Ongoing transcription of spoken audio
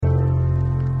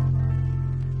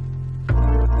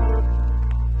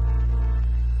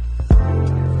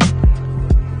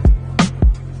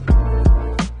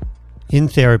In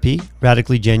therapy,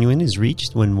 radically genuine is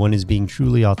reached when one is being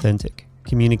truly authentic,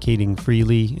 communicating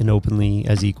freely and openly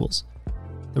as equals.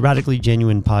 The Radically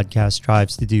Genuine podcast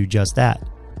strives to do just that.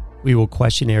 We will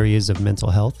question areas of mental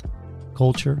health,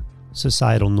 culture,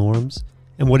 societal norms,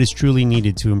 and what is truly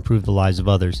needed to improve the lives of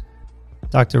others.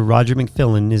 Dr. Roger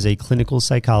McFillin is a clinical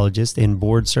psychologist and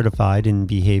board certified in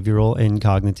behavioral and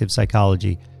cognitive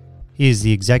psychology. He is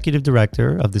the executive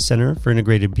director of the Center for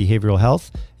Integrated Behavioral Health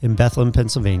in Bethlehem,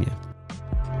 Pennsylvania.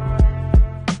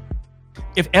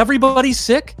 If everybody's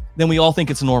sick, then we all think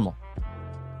it's normal.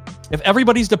 If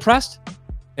everybody's depressed,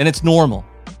 then it's normal.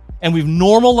 And we've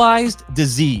normalized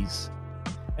disease.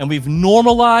 And we've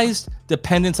normalized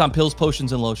dependence on pills,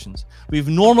 potions, and lotions. We've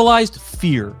normalized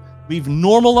fear. We've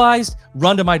normalized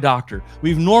run to my doctor.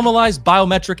 We've normalized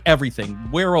biometric everything.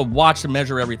 Wear a watch to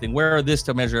measure everything. Wear this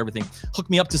to measure everything. Hook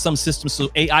me up to some system so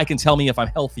AI can tell me if I'm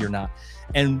healthy or not.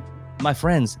 And my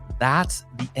friends, that's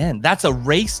the end. That's a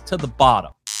race to the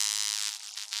bottom.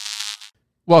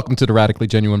 Welcome to the Radically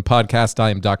Genuine podcast.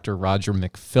 I am Dr. Roger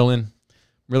McFillin. I'm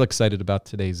real excited about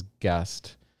today's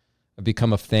guest. I've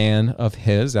become a fan of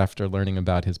his after learning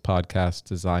about his podcast,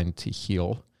 Designed to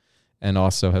Heal, and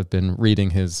also have been reading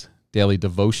his daily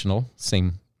devotional,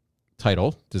 same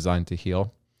title, Designed to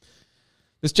Heal.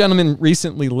 This gentleman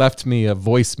recently left me a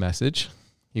voice message.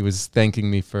 He was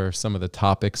thanking me for some of the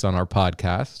topics on our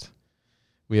podcast.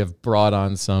 We have brought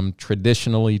on some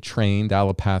traditionally trained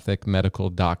allopathic medical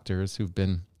doctors who've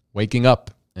been waking up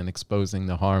and exposing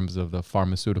the harms of the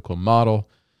pharmaceutical model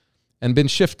and been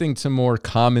shifting to more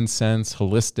common sense,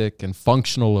 holistic, and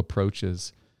functional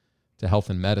approaches to health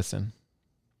and medicine.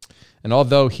 And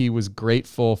although he was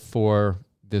grateful for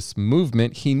this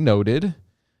movement, he noted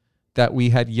that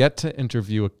we had yet to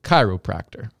interview a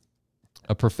chiropractor,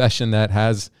 a profession that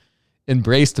has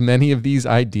embraced many of these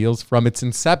ideals from its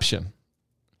inception.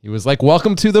 He was like,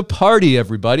 welcome to the party,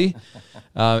 everybody.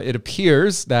 It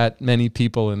appears that many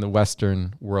people in the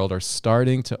Western world are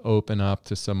starting to open up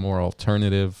to some more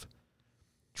alternative,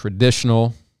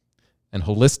 traditional, and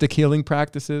holistic healing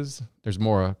practices. There's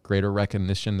a greater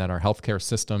recognition that our healthcare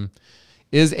system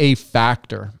is a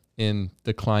factor in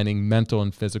declining mental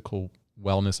and physical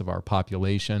wellness of our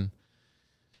population.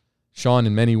 Sean,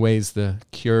 in many ways, the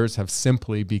cures have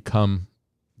simply become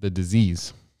the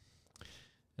disease.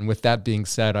 And with that being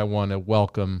said, I want to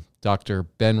welcome Dr.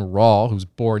 Ben Rall, who's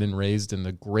born and raised in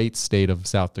the great state of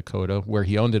South Dakota, where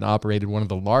he owned and operated one of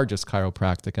the largest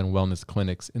chiropractic and wellness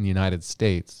clinics in the United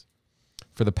States.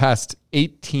 For the past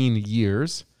 18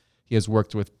 years, he has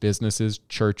worked with businesses,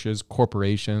 churches,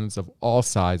 corporations of all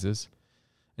sizes,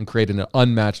 and created an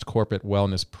unmatched corporate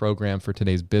wellness program for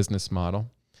today's business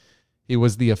model. He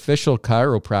was the official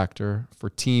chiropractor for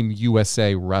Team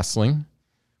USA Wrestling,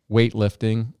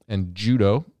 weightlifting, and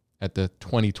judo at the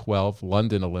 2012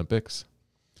 London Olympics.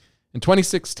 In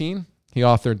 2016, he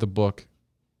authored the book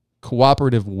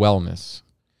Cooperative Wellness,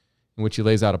 in which he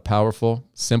lays out a powerful,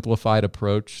 simplified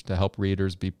approach to help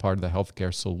readers be part of the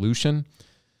healthcare solution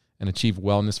and achieve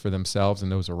wellness for themselves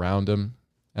and those around them.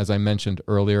 As I mentioned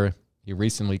earlier, he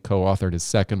recently co-authored his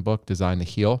second book, Designed to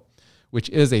Heal, which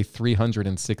is a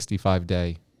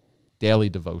 365-day daily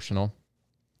devotional.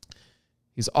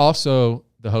 He's also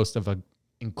the host of an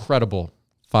incredible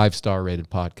 5-star rated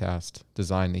podcast,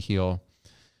 Designed to Heal.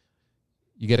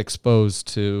 You get exposed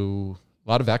to a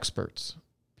lot of experts,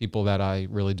 people that I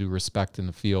really do respect in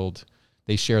the field.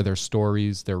 They share their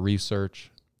stories, their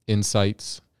research,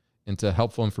 insights into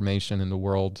helpful information in the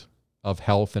world of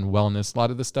health and wellness. A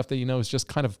lot of the stuff that you know is just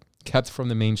kind of kept from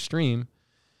the mainstream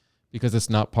because it's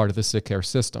not part of the sick care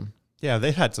system. Yeah,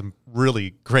 they've had some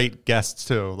really great guests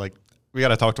too. Like, we got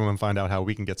to talk to him and find out how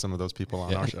we can get some of those people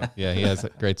on our show. Yeah, he has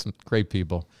some great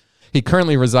people. He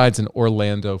currently resides in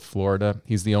Orlando, Florida.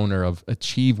 He's the owner of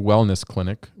Achieve Wellness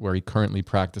Clinic, where he currently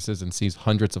practices and sees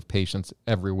hundreds of patients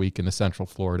every week in the Central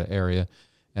Florida area.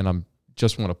 And I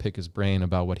just want to pick his brain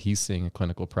about what he's seeing in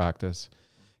clinical practice.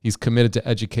 He's committed to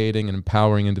educating and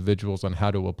empowering individuals on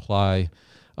how to apply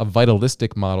a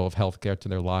vitalistic model of healthcare to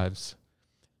their lives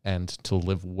and to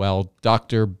live well.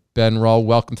 Dr. Ben Rall,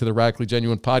 welcome to the Radically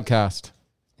Genuine podcast.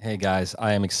 Hey guys,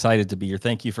 I am excited to be here.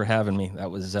 Thank you for having me.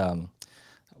 That was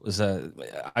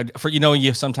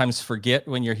you sometimes forget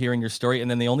when you're hearing your story, and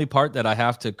then the only part that I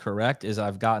have to correct is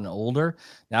I've gotten older.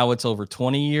 Now it's over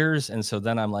 20 years, and so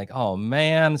then I'm like, oh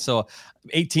man, so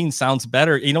 18 sounds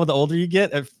better. You know, the older you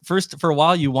get, at first for a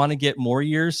while you want to get more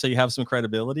years so you have some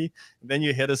credibility. Then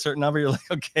you hit a certain number, you're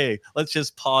like, okay, let's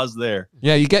just pause there.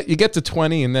 Yeah, you get to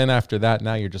 20, and then after that,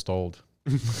 now you're just old.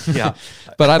 Yeah,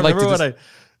 but I'd like to.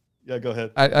 Yeah, go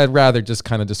ahead. I'd rather just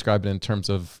kind of describe it in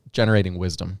terms of generating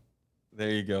wisdom.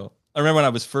 There you go. I remember when I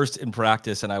was first in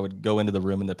practice and I would go into the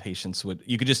room and the patients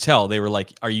you could just tell they were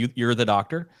like, you're the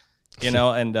doctor?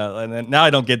 And then now I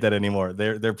don't get that anymore.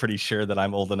 They're pretty sure that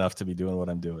I'm old enough to be doing what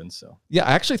I'm doing. So yeah,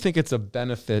 I actually think it's a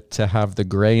benefit to have the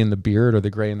gray in the beard or the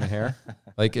gray in the hair.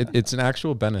 Like it's an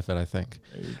actual benefit, I think.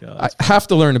 There you go. I have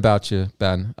to learn about you,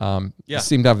 Ben. Yeah. You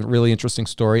seem to have a really interesting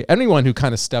story. Anyone who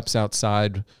kind of steps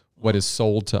outside what is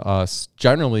sold to us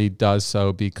generally does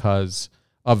so because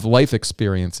of life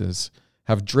experiences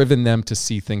have driven them to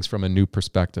see things from a new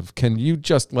perspective. Can you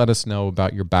just let us know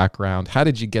about your background? How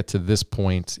did you get to this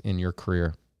point in your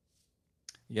career?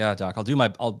 Yeah, Doc, I'll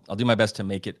do my best to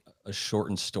make it a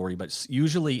shortened story, but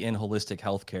usually in holistic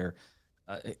healthcare,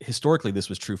 historically this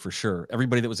was true for sure.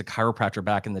 Everybody that was a chiropractor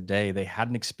back in the day, they had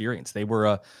an experience. They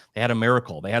had a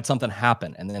miracle. They had something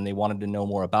happen, and then they wanted to know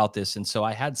more about this. And so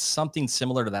I had something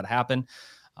similar to that happen.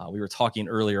 We were talking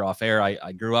earlier off air.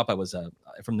 I grew up. I was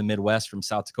from the Midwest, from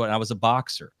South Dakota, and I was a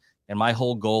boxer. And my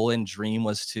whole goal and dream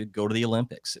was to go to the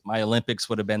Olympics. My Olympics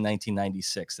would have been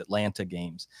 1996 Atlanta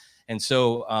Games. And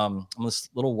so I'm this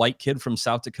little white kid from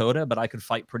South Dakota, but I could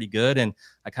fight pretty good. And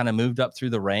I kind of moved up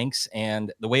through the ranks.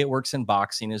 And the way it works in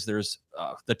boxing is there's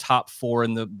the top 4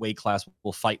 in the weight class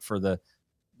will fight for the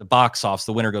box offs.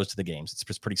 The winner goes to the games.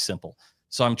 It's pretty simple.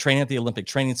 So I'm training at the Olympic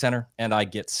Training Center and I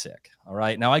get sick. All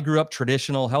right. Now I grew up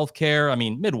traditional healthcare. I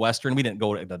mean, Midwestern, we didn't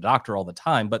go to the doctor all the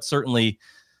time, but certainly,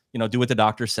 do what the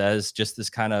doctor says, just this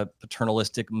kind of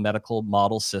paternalistic medical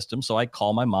model system. So I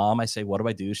call my mom. I say, what do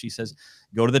I do? She says,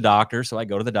 go to the doctor. So I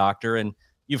go to the doctor, and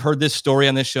you've heard this story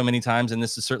on this show many times, and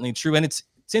this is certainly true. And it's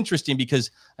interesting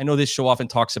because I know this show often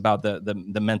talks about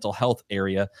the mental health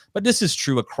area, but this is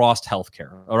true across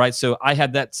healthcare. All right. So I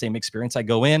had that same experience. I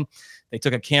go in, they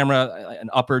took a camera, an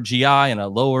upper GI and a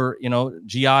lower,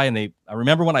 GI. And I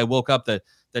remember when I woke up, the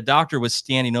doctor was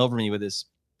standing over me with his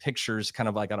pictures kind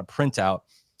of like on a printout.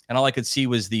 And all I could see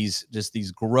was these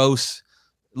gross,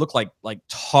 looked like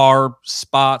tar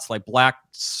spots, like black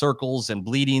circles and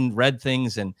bleeding red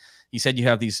things. And he said, you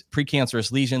have these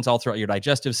precancerous lesions all throughout your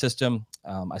digestive system.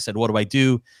 I said, what do I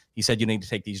do? He said, you need to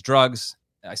take these drugs.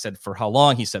 I said, for how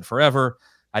long? He said, forever.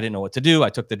 I didn't know what to do. I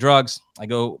took the drugs. I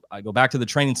go back to the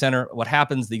training center. What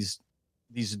happens? These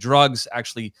drugs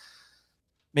actually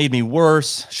made me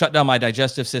worse, shut down my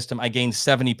digestive system. I gained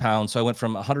 70 pounds. So I went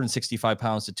from 165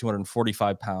 pounds to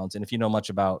 245 pounds. And if you know much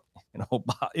about,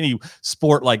 any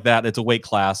sport like that, it's a weight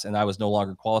class, and I was no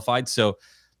longer qualified. So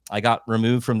I got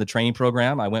removed from the training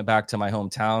program. I went back to my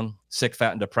hometown, sick,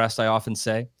 fat, and depressed, I often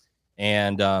say.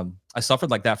 And I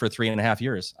suffered like that for 3.5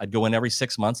 years. I'd go in every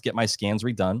 6 months, get my scans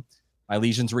redone. My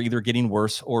lesions were either getting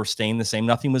worse or staying the same.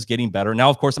 Nothing was getting better. Now,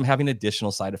 of course, I'm having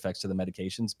additional side effects to the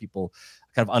medications. People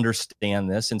kind of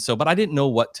understand this. And so, but I didn't know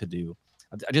what to do.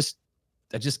 I just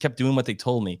kept doing what they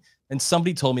told me. And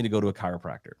somebody told me to go to a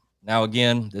chiropractor. Now,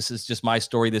 again, this is just my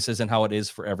story. This isn't how it is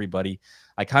for everybody.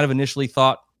 I kind of initially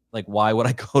thought, like, why would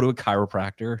I go to a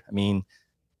chiropractor? I mean,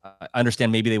 I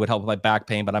understand maybe they would help with my back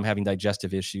pain, but I'm having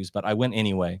digestive issues. But I went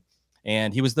anyway.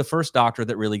 And he was the first doctor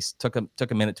that really took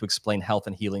a minute to explain health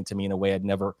and healing to me in a way I'd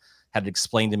never had it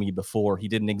explained to me before. He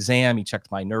did an exam. He checked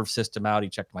my nerve system out. He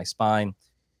checked my spine.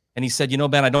 And he said,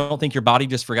 Ben, I don't think your body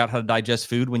just forgot how to digest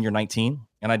food when you're 19.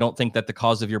 And I don't think that the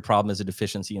cause of your problem is a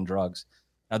deficiency in drugs.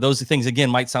 Now, those things, again,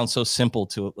 might sound so simple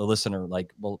to a listener,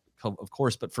 like, well, of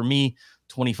course. But for me,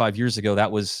 25 years ago,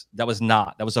 that was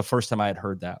the first time I had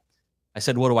heard that. I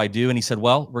said, what do I do? And he said,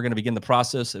 well, we're going to begin the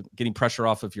process of getting pressure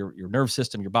off of your nerve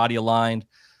system, your body aligned.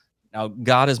 Now,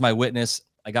 God is my witness.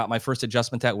 I got my first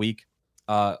adjustment that week.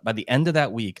 By the end of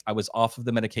that week, I was off of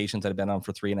the medications I'd been on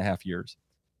for 3.5 years.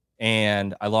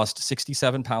 And I lost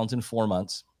 67 pounds in 4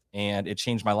 months, and it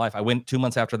changed my life. I went 2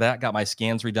 months after that, got my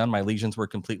scans redone. My lesions were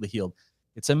completely healed.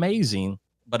 It's amazing,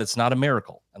 but it's not a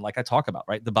miracle. And like I talk about,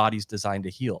 right, the body's designed to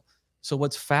heal. So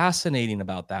what's fascinating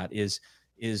about that is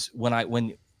when I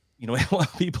was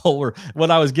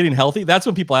getting healthy, that's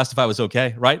when people asked if I was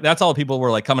okay, right? That's all people were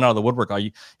like coming out of the woodwork.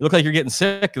 You look like you're getting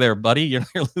sick there, buddy. You're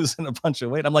losing a bunch of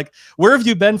weight. I'm like, where have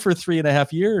you been for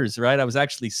 3.5 years, right? I was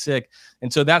actually sick.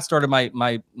 And so that started my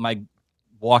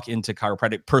walk into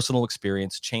chiropractic. Personal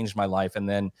experience changed my life. And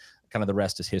then kind of the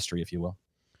rest is history, if you will.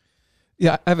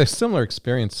 Yeah, I have a similar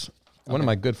experience. One of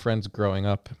my good friends growing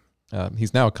up,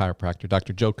 he's now a chiropractor,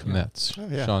 Dr. Joe Kometz. Oh,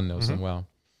 yeah. Sean knows him well.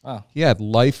 Wow. He had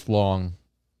lifelong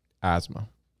asthma.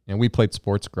 And we played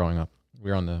sports growing up. We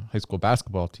were on the high school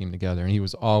basketball team together, and he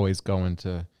was always going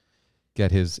to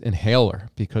get his inhaler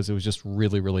because it was just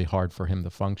really, really hard for him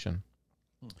to function.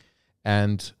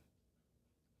 And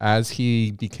as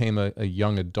he became a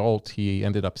young adult, he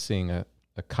ended up seeing a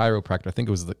chiropractor. I think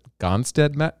it was the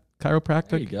chiropractic?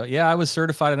 There you go. Yeah, I was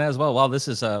certified in that as well. Wow, this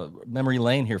is a memory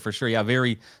lane here for sure. Yeah,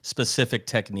 very specific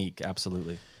technique.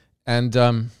 Absolutely. And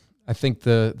I think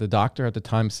the doctor at the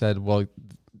time said, well,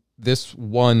 this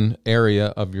one area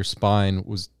of your spine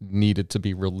was needed to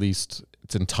be released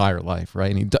its entire life,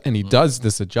 right? And he does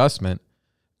this adjustment,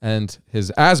 and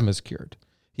his asthma is cured.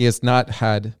 He has not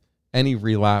had any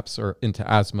relapse or into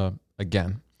asthma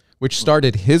again, which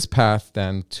started his path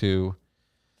then to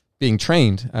being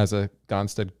trained as a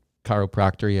Gonstead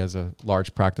chiropractor. He has a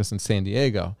large practice in San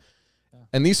Diego.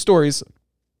 And these stories,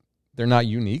 they're not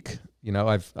unique. You know,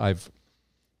 I've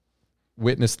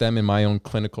witnessed them in my own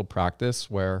clinical practice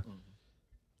where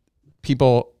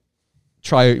people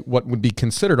try what would be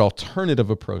considered alternative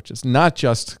approaches, not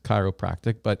just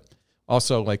chiropractic, but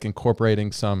also like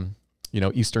incorporating some,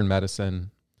 Eastern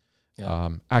medicine,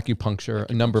 acupuncture,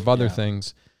 a number of other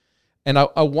things. And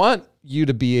I want you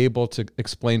to be able to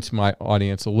explain to my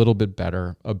audience a little bit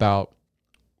better about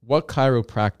what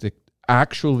chiropractic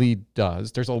actually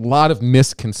does. There's a lot of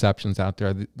misconceptions out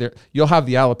there. You'll have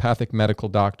the allopathic medical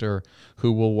doctor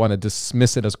who will want to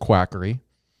dismiss it as quackery.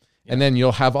 Yeah. And then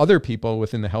you'll have other people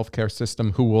within the healthcare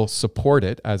system who will support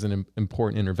it as an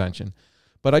important intervention.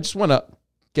 But I just want to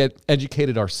get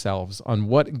educated ourselves on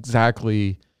what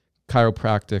exactly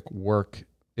chiropractic work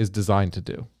is designed to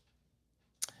do.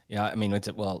 Yeah, I mean, it's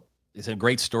a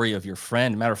great story of your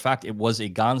friend. Matter of fact, it was a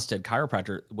Gonstead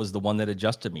chiropractor was the one that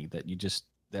adjusted me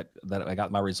that I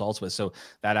got my results with. So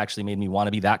that actually made me want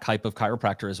to be that type of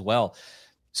chiropractor as well.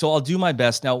 So I'll do my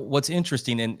best. Now, what's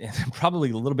interesting and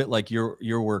probably a little bit like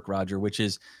your work, Roger, which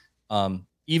is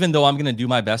even though I'm going to do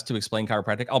my best to explain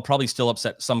chiropractic, I'll probably still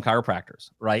upset some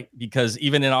chiropractors, right? Because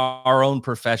even in our own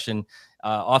profession,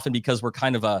 often because we're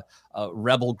kind of a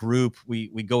rebel group, we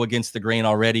go against the grain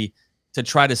already to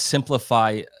try to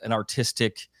simplify an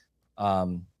artistic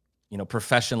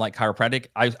profession like chiropractic.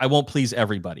 I won't please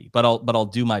everybody, but I'll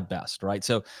do my best, right?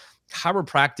 So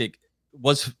chiropractic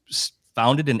was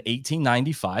founded in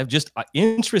 1895. Just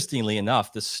interestingly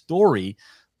enough, the story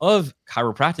of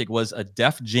chiropractic was a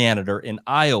deaf janitor in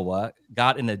Iowa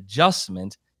got an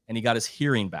adjustment and he got his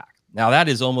hearing back. Now that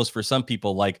is almost for some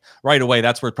people like right away,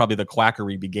 that's where probably the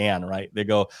quackery began, right? They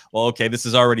go, well, okay, this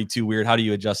is already too weird. How do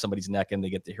you adjust somebody's neck and they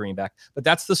get the hearing back? But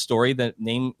that's the story. The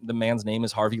man's name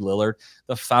is Harvey Lillard.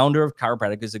 The founder of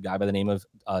chiropractic is a guy by the name of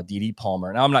D.D.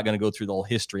 Palmer. Now I'm not going to go through the whole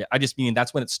history. I just mean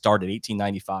that's when it started,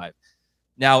 1895.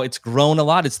 Now it's grown a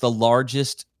lot. It's the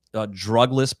largest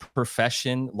drugless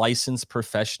profession, licensed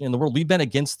profession in the world. We've been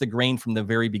against the grain from the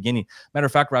very beginning. Matter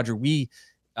of fact, Roger, we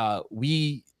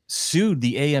sued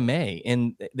the AMA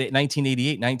in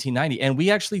 1988, 1990, and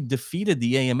we actually defeated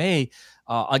the AMA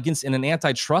in an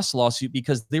antitrust lawsuit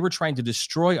because they were trying to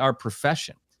destroy our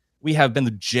profession. We have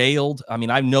been jailed. I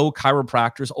mean, I know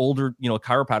chiropractors, older,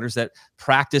 chiropractors that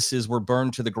practices were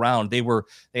burned to the ground. They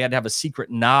had to have a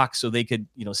secret knock so they could,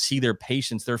 see their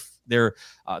patients.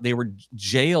 They were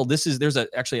jailed. There's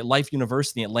actually at Life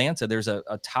University in Atlanta. There's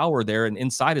a tower there, and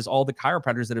inside is all the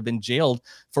chiropractors that have been jailed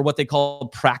for what they call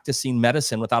practicing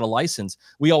medicine without a license.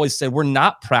 We always said we're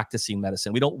not practicing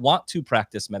medicine. We don't want to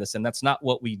practice medicine. That's not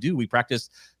what we do. We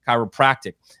practice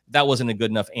chiropractic. That wasn't a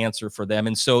good enough answer for them,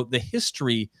 and so the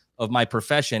history of my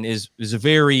profession is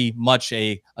very much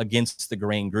a against the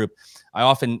grain group.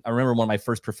 I remember one of my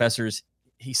first professors,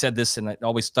 he said this and it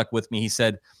always stuck with me. He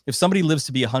said, if somebody lives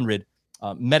to be 100,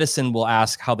 medicine will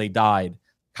ask how they died.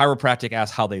 Chiropractic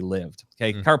asks how they lived.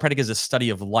 Okay. Chiropractic is a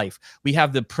study of life. We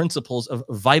have the principles of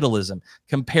vitalism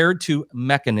compared to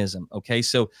mechanism. Okay.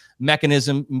 So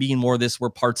mechanism being more this, we're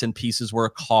parts and pieces, we're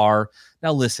a car.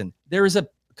 Now listen, there is a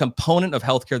component of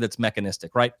healthcare that's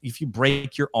mechanistic, right? If you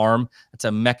break your arm, it's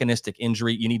a mechanistic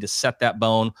injury. You need to set that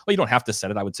bone. Well, you don't have to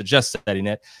set it. I would suggest setting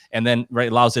it, and then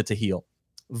allows it to heal.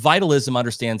 Vitalism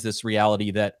understands this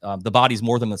reality that the body's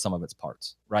more than the sum of its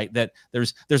parts, right? That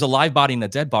there's a live body and a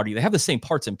dead body. They have the same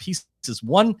parts and pieces.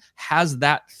 One has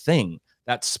that thing,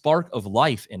 that spark of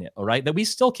life in it, all right, that we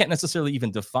still can't necessarily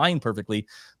even define perfectly,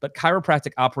 but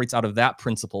chiropractic operates out of that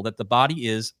principle that the body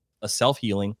is a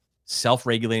self-healing,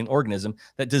 self-regulating organism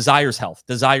that desires health,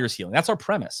 desires healing. That's our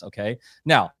premise, okay?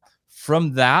 Now,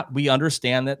 from that, we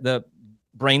understand that the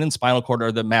brain and spinal cord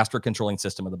are the master controlling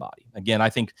system of the body. Again, I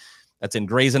think that's in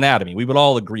Grey's Anatomy. We would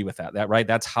all agree with that, right?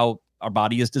 That's how our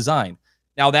body is designed.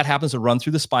 Now, that happens to run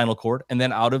through the spinal cord, and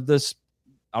then out of the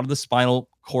spinal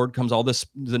cord comes all the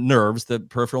nerves, the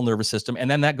peripheral nervous system,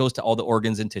 and then that goes to all the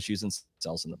organs and tissues and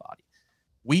cells in the body.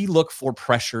 We look for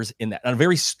pressures in that. In a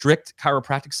very strict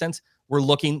chiropractic sense, we're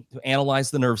looking to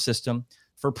analyze the nerve system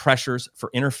for pressures, for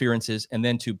interferences, and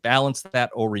then to balance that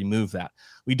or remove that.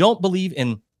 We don't believe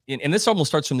in and this almost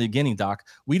starts from the beginning, Doc,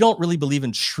 we don't really believe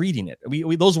in treating it.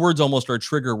 Those words almost are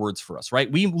trigger words for us,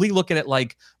 right? We look at it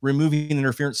like removing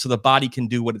interference so the body can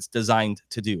do what it's designed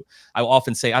to do. I will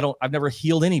often say, I've never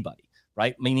healed anybody,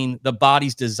 right? Meaning the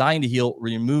body's designed to heal,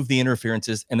 remove the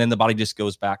interferences, and then the body just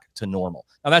goes back to normal.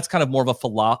 Now that's kind of more of a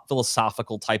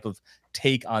philosophical type of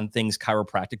take on things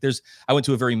chiropractic. I went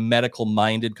to a very medical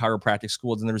minded chiropractic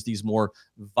school, and there's these more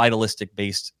vitalistic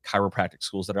based chiropractic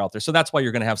schools that are out there. So that's why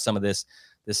you're going to have some of this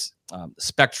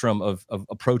spectrum of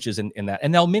approaches in that.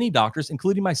 And now many doctors,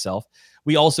 including myself,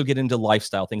 we also get into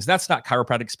lifestyle things. That's not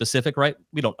chiropractic specific, right?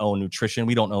 We don't own nutrition.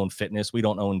 We don't own fitness. We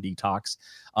don't own detox.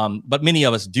 But many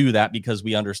of us do that because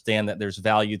we understand that there's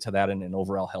value to that in an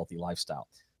overall healthy lifestyle.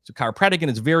 So chiropractic in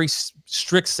its very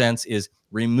strict sense is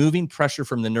removing pressure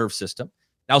from the nerve system.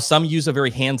 Now, some use a very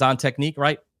hands-on technique,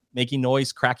 right? Making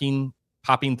noise, cracking,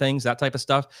 popping things, that type of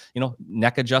stuff,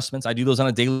 neck adjustments. I do those on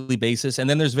a daily basis. And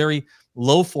then there's very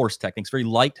low force techniques, very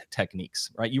light techniques,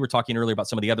 right? You were talking earlier about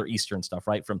some of the other Eastern stuff,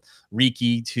 right? From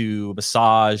Reiki to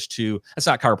massage to, that's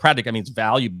not chiropractic. I mean, it's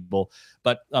valuable,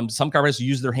 but some chiropractors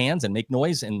use their hands and make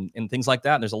noise and things like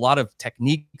that. And there's a lot of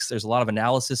techniques. There's a lot of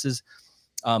analyses,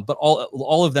 but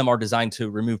all of them are designed to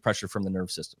remove pressure from the nerve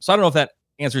system. So I don't know if that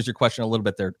answers your question a little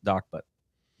bit there, Doc, but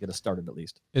get us started at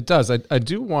least. It does. I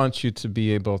do want you to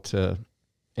be able to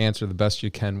answer the best you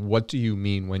can. What do you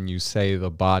mean when you say the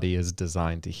body is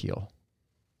designed to heal?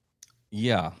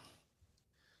 Yeah.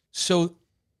 So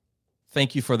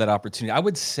thank you for that opportunity. I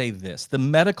would say this, the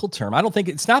medical term, I don't think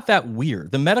it's not that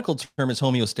weird. The medical term is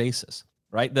homeostasis,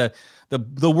 right? The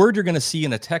word you're going to see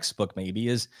in a textbook maybe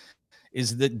is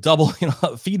the double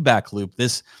feedback loop.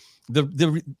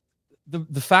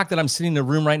 The fact that I'm sitting in a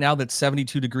room right now that's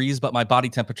 72 degrees, but my body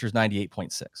temperature is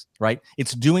 98.6, right?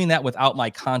 It's doing that without my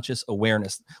conscious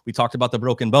awareness. We talked about the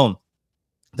broken bone.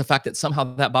 The fact that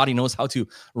somehow that body knows how to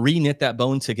re-knit that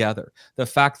bone together. The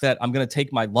fact that I'm going to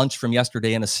take my lunch from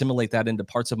yesterday and assimilate that into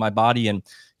parts of my body and,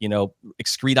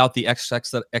 excrete out the excess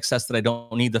that I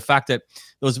don't need. The fact that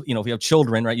those, if you have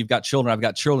children, right? You've got children, I've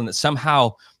got children, that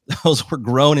somehow those were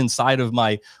grown inside of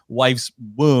my wife's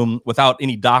womb without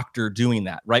any doctor doing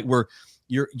that, right? Where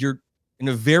you're in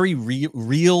a very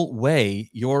real way,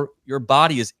 your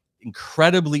body is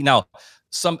incredibly, now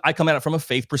I come at it from a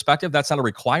faith perspective. That's not a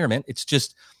requirement. It's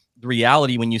just the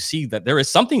reality when you see that there is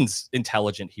something's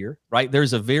intelligent here, right?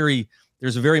 There's very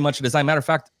much a design. Matter of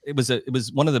fact, it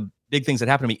was one of the big things that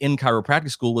happened to me in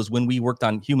chiropractic school was when we worked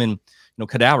on human,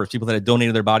 cadavers, people that had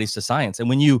donated their bodies to science. And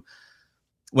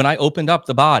when I opened up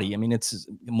the body, I mean, it's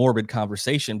a morbid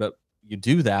conversation, but you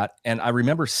do that. And I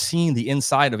remember seeing the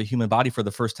inside of a human body for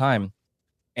the first time.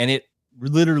 And it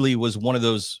literally was one of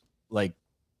those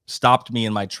stopped me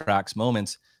in my tracks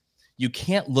moments. You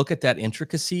can't look at that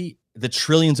intricacy, the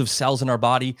trillions of cells in our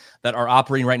body that are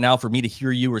operating right now for me to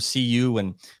hear you or see you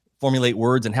and formulate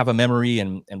words and have a memory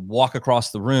and walk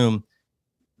across the room.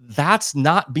 That's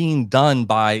not being done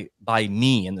by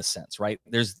me in the sense, right?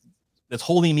 That's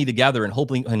holding me together and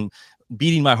hoping and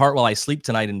beating my heart while I sleep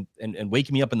tonight and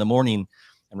waking me up in the morning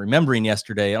and remembering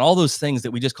yesterday and all those things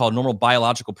that we just call normal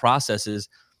biological processes.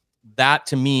 That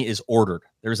to me is ordered.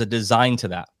 There's a design to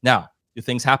that. Now, do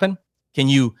things happen?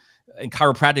 In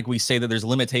chiropractic, we say that there's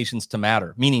limitations to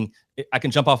matter, meaning I can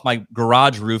jump off my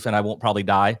garage roof and I won't probably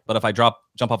die. But if I jump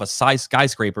off a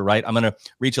skyscraper, right, I'm going to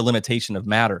reach a limitation of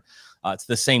matter. It's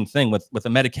the same thing with a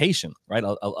medication, right?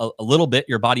 A little bit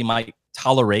your body might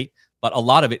tolerate, but a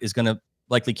lot of it is going to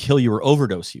likely kill you or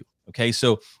overdose you. Okay,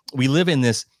 so we live in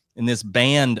this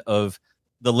band of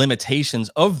the limitations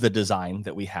of the design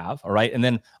that we have. All right, and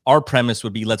then our premise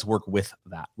would be let's work with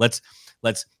that. Let's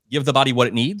give the body what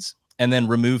it needs, and then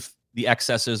remove the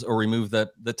excesses or remove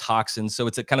the toxins. So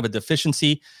it's a kind of a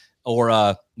deficiency or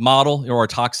a model or a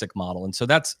toxic model. And so I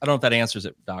don't know if that answers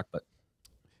it, Doc, but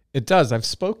it does. I've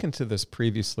spoken to this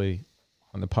previously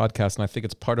on the podcast, and I think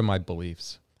it's part of my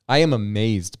beliefs. I am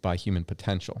amazed by human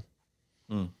potential.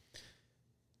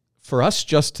 For us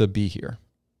just to be here,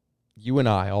 you and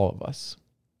I, all of us,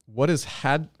 what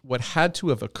had to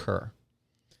have occurred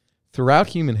throughout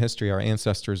human history, our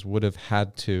ancestors would have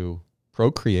had to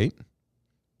procreate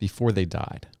before they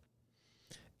died.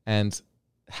 And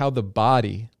how the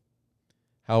body,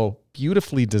 how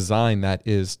beautifully designed that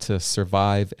is to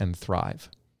survive and thrive.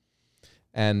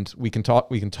 And we can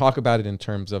talk about it in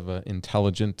terms of an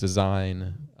intelligent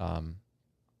design,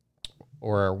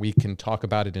 or we can talk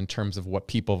about it in terms of what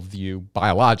people view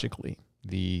biologically,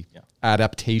 the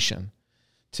adaptation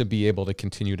to be able to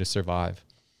continue to survive.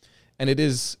 And it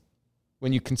is,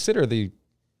 when you consider the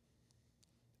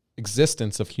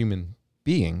existence of human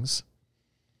beings,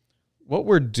 what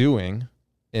we're doing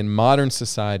in modern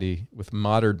society with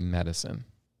modern medicine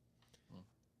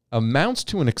amounts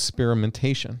to an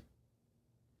experimentation.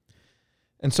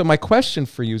 And so my question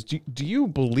for you is, do you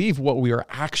believe what we are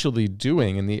actually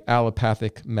doing in the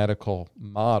allopathic medical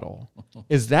model,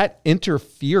 is that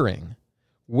interfering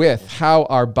with how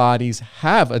our bodies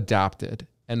have adapted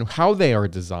and how they are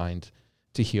designed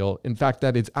to heal? In fact,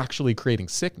 that it's actually creating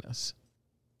sickness.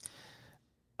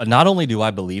 Not only do I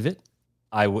believe it,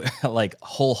 I like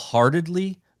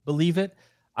wholeheartedly believe it.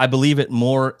 I believe it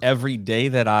more every day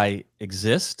that I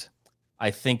exist. I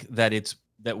think that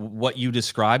that what you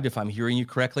described, if I'm hearing you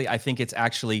correctly, I think it's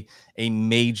actually a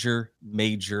major,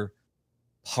 major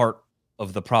part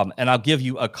of the problem. And I'll give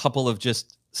you a couple of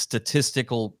just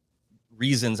statistical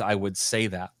reasons I would say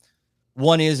that.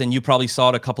 One is, and you probably saw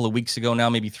it a couple of weeks ago now,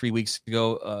 maybe 3 weeks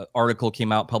ago, article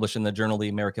came out published in the Journal of the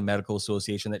American Medical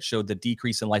Association that showed the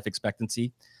decrease in life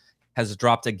expectancy has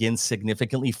dropped again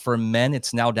significantly. For men,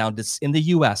 it's now down to, in the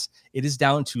US, it is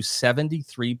down to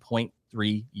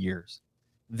 73.3 years.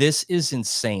 This is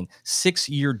insane.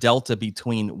 6-year delta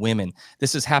between women.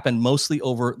 This has happened mostly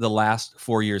over the last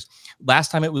 4 years.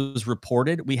 Last time it was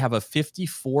reported, we have a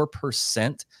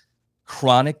 54%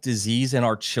 chronic disease in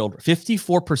our children.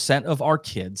 54% of our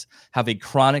kids have a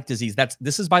chronic disease.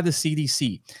 This is by the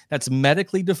CDC. That's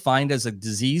medically defined as a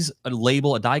disease, a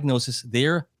label, a diagnosis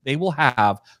they will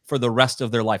have for the rest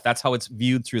of their life. That's how it's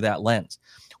viewed through that lens.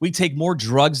 We take more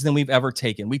drugs than we've ever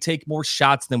taken. We take more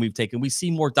shots than we've taken. We see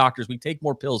more doctors. We take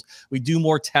more pills. We do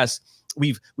more tests.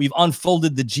 We've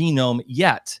unfolded the genome.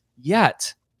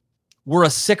 Yet we're a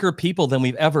sicker people than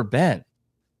we've ever been.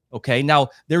 Okay, now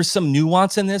there's some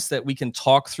nuance in this that we can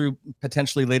talk through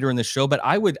potentially later in the show, but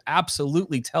I would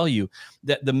absolutely tell you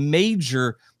that the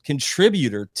major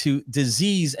contributor to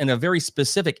disease and a very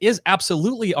specific is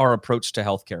absolutely our approach to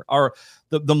healthcare.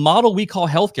 The model we call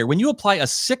healthcare. When you apply a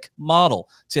sick model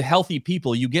to healthy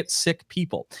people, you get sick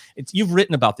people. You've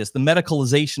written about this, the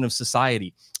medicalization of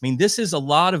society. I mean, this is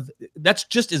that's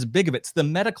just as big of it. It's the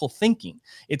medical thinking.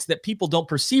 It's that people don't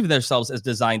perceive themselves as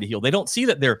designed to heal. They don't see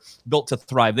that they're built to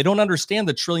thrive. They don't understand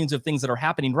the trillions of things that are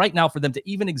happening right now for them to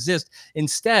even exist.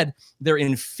 Instead, they're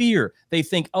in fear. They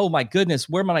think, oh my goodness,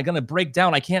 where am I going to break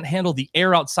down? I can't handle the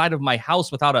air outside of my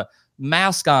house without a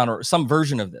mask on, or some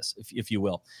version of this, if you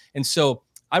will. And so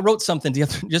I wrote something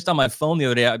just on my phone the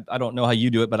other day. I don't know how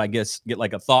you do it, but I guess get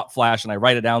like a thought flash and I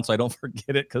write it down so I don't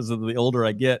forget it because of the older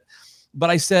I get. But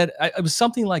I said, it was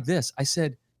something like this. I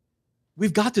said,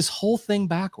 we've got this whole thing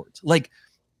backwards. Like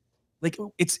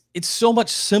it's so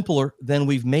much simpler than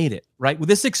we've made it, right? With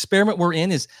this experiment we're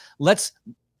in is, let's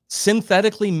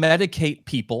synthetically medicate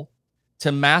people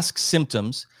to mask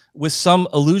symptoms with some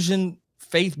illusion,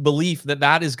 faith, belief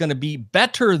that is going to be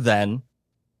better than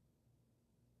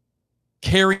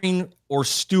caring or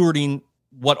stewarding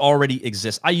what already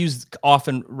exists. I use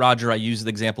the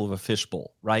example of a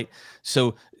fishbowl, right?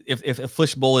 So if a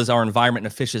fishbowl is our environment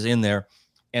and a fish is in there,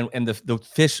 and the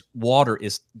fish water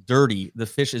is dirty, the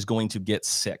fish is going to get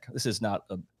sick. This is not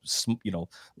a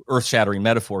earth-shattering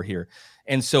metaphor here.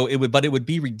 And so it would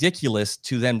be ridiculous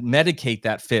to then medicate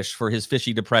that fish for his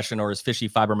fishy depression or his fishy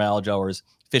fibromyalgia or his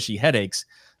fishy headaches.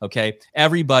 Okay,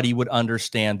 everybody would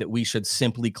understand that we should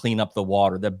simply clean up the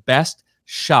water. The best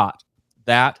shot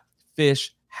that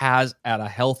fish has at a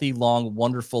healthy, long,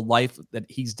 wonderful life that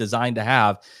he's designed to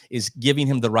have is giving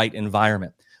him the right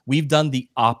environment. We've done the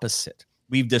opposite.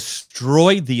 We've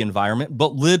destroyed the environment,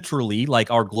 but literally, like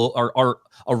our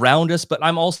around us. But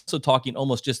I'm also talking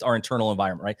almost just our internal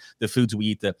environment, right? The foods we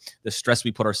eat, the stress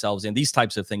we put ourselves in, these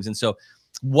types of things. And so,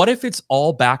 what if it's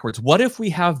all backwards? What if we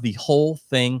have the whole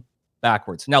thing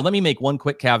backwards? Now, let me make one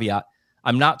quick caveat.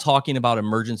 I'm not talking about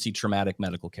emergency traumatic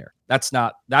medical care. That's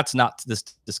not this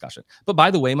discussion. But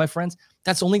by the way, my friends,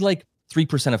 that's only like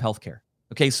 3% of healthcare.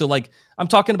 Okay, so like I'm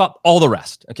talking about all the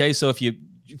rest. Okay, so if you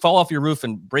fall off your roof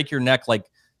and break your neck, like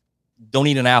don't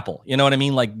eat an apple. You know what I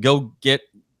mean? Like go get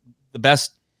the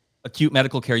best acute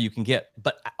medical care you can get.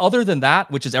 But other than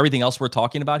that, which is everything else we're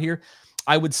talking about here,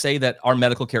 I would say that our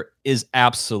medical care is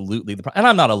absolutely the problem. And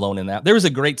I'm not alone in that. There was a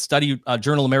great study,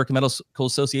 Journal of American Medical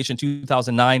Association,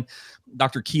 2009,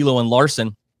 Dr. Kelo and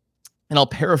Larson, and I'll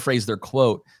paraphrase their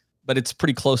quote, but it's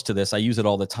pretty close to this. I use it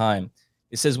all the time.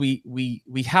 It says we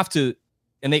have to,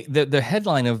 and the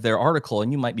headline of their article,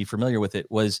 and you might be familiar with it,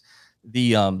 was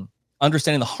the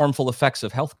understanding the harmful effects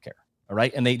of healthcare. All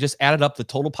right, and they just added up the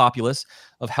total populace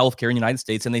of healthcare in the United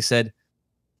States, and they said,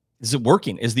 "Is it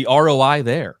working? Is the ROI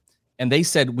there?" And they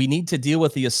said we need to deal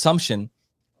with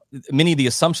many of the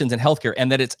assumptions in healthcare,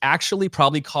 and that it's actually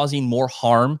probably causing more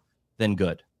harm than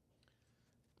good.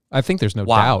 I think there's no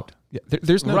doubt. Yeah,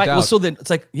 there's no doubt. Well, so then it's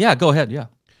like, yeah, go ahead. Yeah.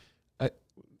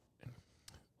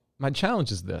 My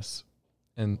challenge is this,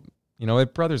 and My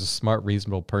brother's a smart,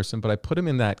 reasonable person, but I put him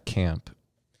in that camp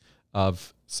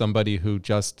of somebody who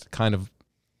just kind of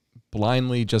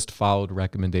blindly just followed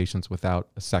recommendations without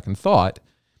a second thought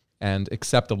and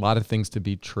accept a lot of things to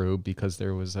be true because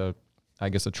there was a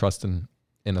trust in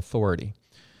authority.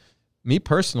 Me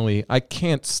personally, I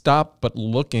can't stop but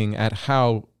looking at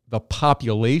how the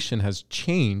population has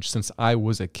changed since I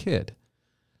was a kid.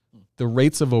 The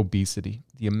rates of obesity,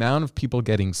 the amount of people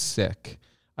getting sick.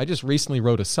 I just recently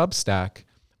wrote a Substack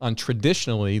on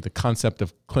traditionally the concept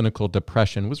of clinical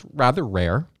depression was rather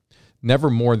rare.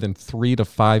 Never more than 3 to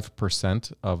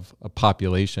 5% of a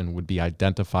population would be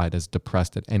identified as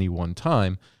depressed at any one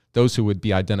time. Those who would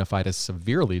be identified as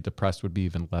severely depressed would be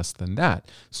even less than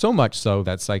that. So much so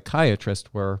that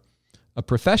psychiatrists were a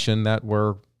profession that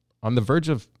were on the verge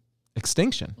of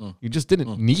extinction. You just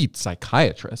didn't need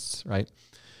psychiatrists, right?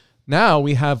 Now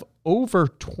we have over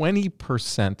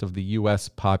 20% of the U.S.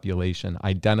 population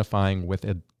identifying with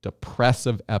a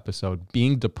depressive episode,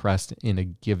 being depressed in a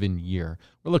given year.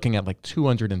 We're looking at like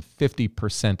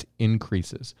 250%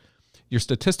 increases. Your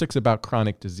statistics about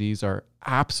chronic disease are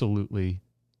absolutely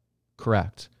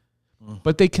correct,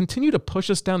 but they continue to push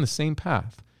us down the same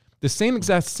path. The same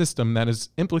exact system that is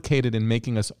implicated in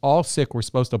making us all sick, we're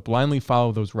supposed to blindly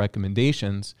follow those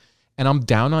recommendations, and I'm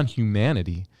down on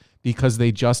humanity because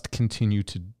they just continue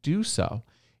to do so.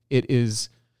 It is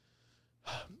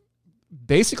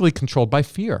basically controlled by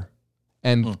fear.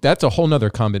 And that's a whole nother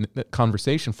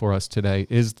conversation for us today,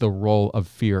 is the role of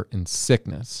fear in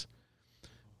sickness.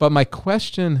 But my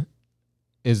question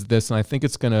is this, and I think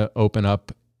it's going to open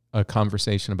up a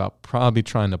conversation about probably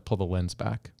trying to pull the lens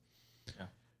back. Yeah.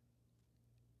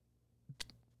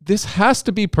 This has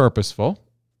to be purposeful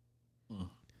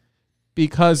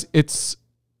because it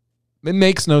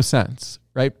makes no sense,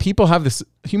 right?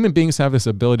 Human beings have this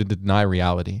ability to deny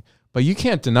reality, but you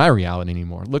can't deny reality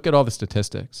anymore. Look at all the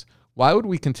statistics. Why would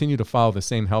we continue to follow the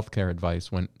same healthcare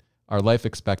advice when our life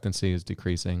expectancy is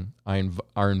decreasing?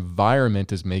 Our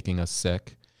environment is making us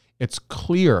sick. It's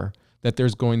clear that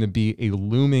there's going to be a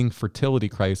looming fertility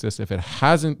crisis if it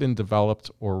hasn't been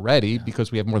developed already,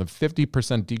 because we have more than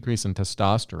 50% decrease in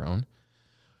testosterone.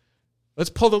 Let's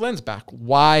pull the lens back.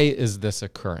 Why is this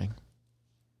occurring?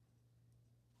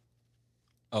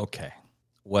 Okay.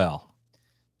 Well,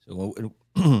 so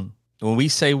when we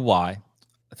say why,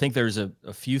 I think there's a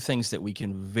few things that we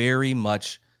can very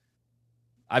much,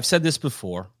 I've said this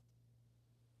before,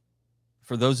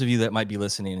 for those of you that might be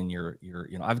listening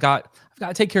and I've got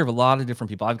to take care of a lot of different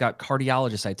people. I've got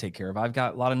cardiologists I take care of. I've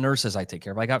got a lot of nurses I take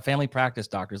care of. I got family practice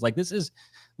doctors. Like,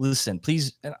 listen,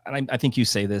 please. And I think you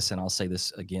say this, and I'll say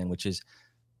this again, which is,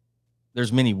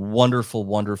 there's many wonderful,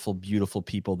 wonderful, beautiful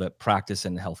people that practice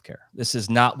in healthcare. This is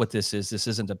not what this is. This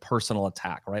isn't a personal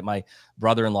attack, right? My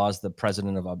brother-in-law is the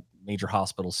president of a major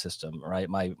hospital system, right?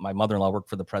 My mother-in-law worked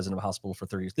for the president of a hospital for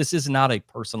 30 years. This is not a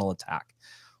personal attack.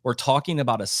 We're talking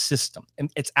about a system, and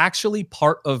it's actually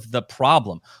part of the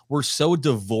problem. We're so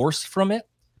divorced from it,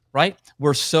 right?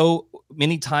 We're so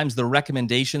many times the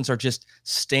recommendations are just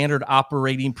standard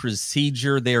operating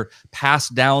procedure. They're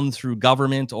passed down through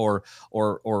government or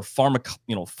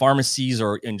pharmacies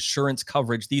or insurance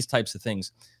coverage, these types of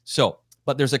things. So,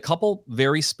 but there's a couple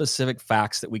very specific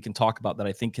facts that we can talk about that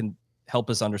I think can help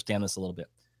us understand this a little bit.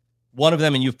 One of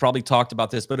them, and you've probably talked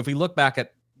about this, but if we look back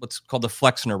at what's called the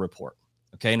Flexner Report,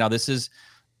 okay, now this is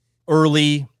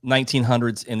early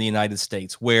 1900s in the United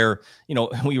States, where,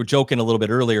 we were joking a little bit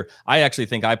earlier. I actually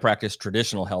think I practice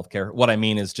traditional healthcare. What I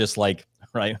mean is just like,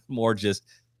 right, more just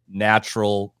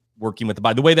natural, working with the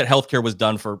body, the way that healthcare was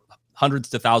done for hundreds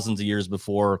to thousands of years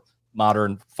before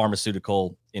modern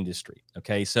pharmaceutical industry.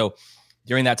 Okay, so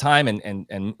during that time,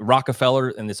 and Rockefeller,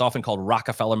 and it's often called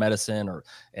Rockefeller medicine,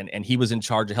 and he was in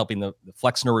charge of helping the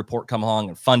Flexner Report come along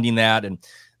and funding that. And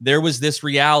there was this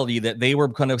reality that they were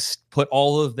going to put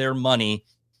all of their money,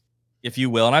 if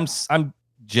you will, and I'm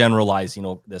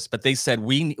generalizing this, but they said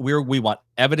we want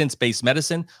evidence-based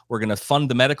medicine. We're going to fund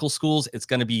the medical schools. It's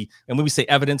going to be, and when we say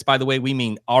evidence, by the way, we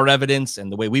mean our evidence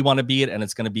and the way we want to be it, and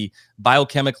it's going to be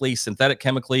biochemically, synthetic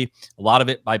chemically, a lot of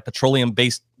it by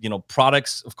petroleum-based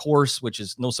products, of course, which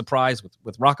is no surprise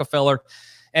with Rockefeller.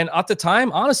 And at the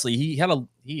time, honestly, he had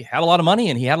a lot of money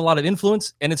and he had a lot of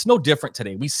influence, and it's no different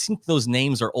today. We think those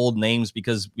names are old names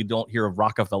because we don't hear of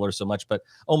Rockefeller so much, but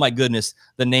oh my goodness,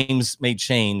 the names may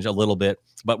change a little bit,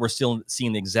 but we're still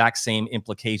seeing the exact same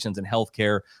implications in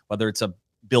healthcare, whether it's a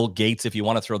Bill Gates, if you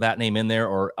want to throw that name in there,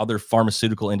 or other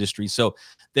pharmaceutical industries. So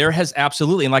there has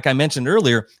absolutely, and like I mentioned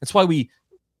earlier, that's why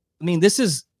this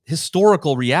is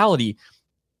historical reality.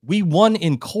 We won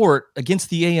in court against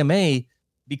the AMA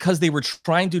because they were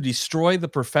trying to destroy the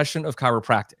profession of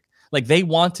chiropractic. Like they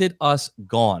wanted us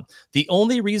gone. The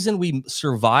only reason we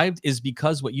survived is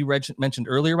because what you mentioned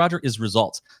earlier, Roger, is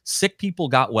results. Sick people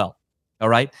got well. All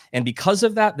right. And because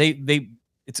of that,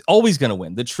 it's always going to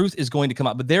win. The truth is going to come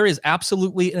out. But there is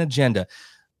absolutely an agenda.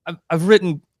 I've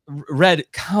read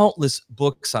countless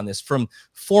books on this from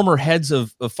former heads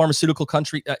of pharmaceutical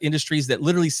industries that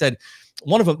literally said,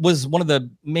 one of them was one of the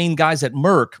main guys at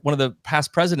Merck, one of the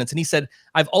past presidents. And he said,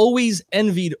 I've always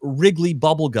envied Wrigley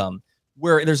bubblegum,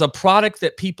 where there's a product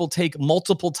that people take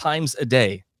multiple times a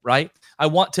day, right? I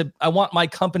want my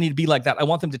company to be like that. I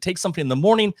want them to take something in the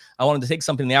morning. I want them to take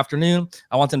something in the afternoon.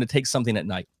 I want them to take something at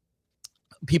night.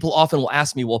 People often will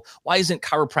ask me, well, why isn't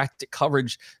chiropractic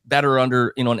coverage better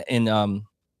under,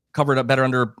 covered up better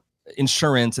under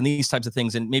insurance and these types of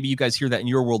things? And maybe you guys hear that in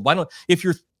your world. Why don't, if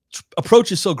your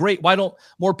approach is so great, why don't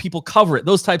more people cover it?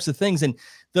 Those types of things. And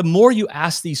the more you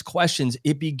ask these questions,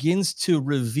 it begins to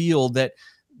reveal that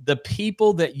the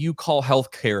people that you call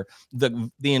healthcare,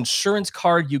 the insurance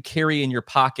card you carry in your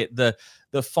pocket, the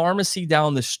pharmacy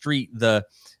down the street,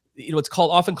 it's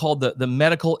often called the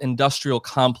medical industrial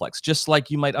complex, just like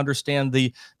you might understand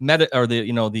the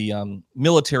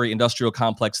military industrial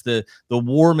complex, the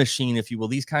war machine, if you will,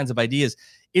 these kinds of ideas.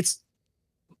 It's,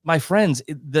 my friends,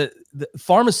 the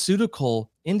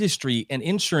pharmaceutical industry and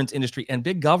insurance industry and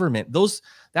big government,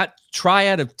 that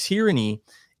triad of tyranny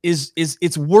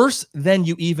it's worse than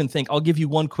you even think. I'll give you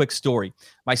one quick story.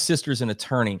 My sister's an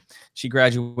attorney. She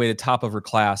graduated top of her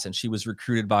class, and she was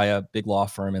recruited by a big law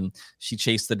firm, and she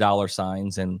chased the dollar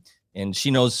signs, and she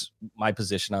knows my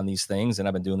position on these things, and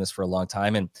I've been doing this for a long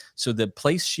time. And so the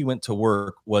place she went to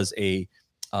work was they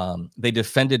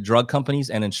defended drug companies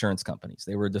and insurance companies.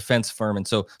 They were a defense firm. And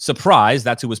so, surprise,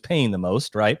 that's who was paying the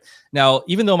most, right? Now,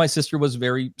 even though my sister was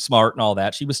very smart and all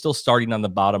that, she was still starting on the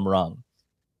bottom rung.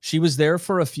 She was there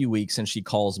for a few weeks, and she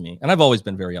calls me, and I've always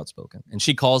been very outspoken. And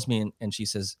she calls me and she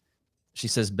says,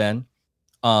 Ben,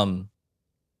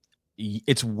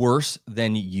 it's worse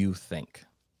than you think.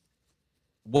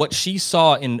 What she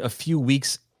saw in a few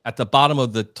weeks at the bottom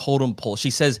of the totem pole, she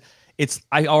says,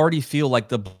 I already feel like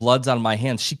the blood's on my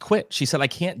hands. She quit. She said, I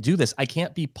can't do this. I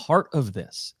can't be part of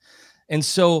this. And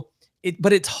so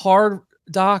but it's hard,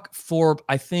 Doc, for,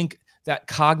 I think, that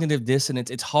cognitive dissonance.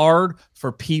 It's hard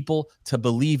for people to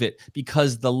believe it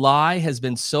because the lie has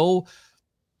been so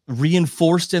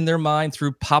reinforced in their mind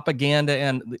through propaganda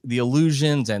and the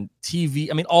illusions and TV.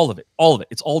 I mean, all of it.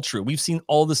 It's all true. We've seen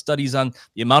all the studies on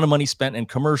the amount of money spent in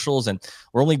commercials, and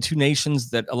we're only 2 nations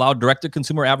that allow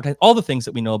direct-to-consumer advertising, all the things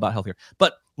that we know about healthcare.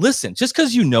 But listen, just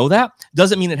because you know that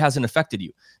doesn't mean it hasn't affected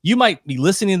you. You might be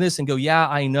listening to this and go, yeah,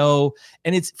 I know.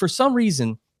 And it's, for some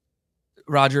reason,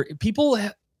 Roger, people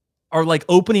are like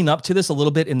opening up to this a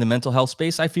little bit in the mental health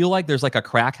space. I feel like there's like a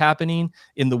crack happening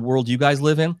in the world you guys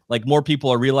live in. Like more people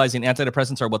are realizing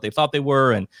antidepressants are what they thought they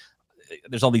were, and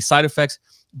there's all these side effects.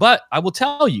 But I will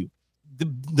tell you,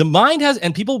 the mind has,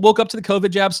 and people woke up to the COVID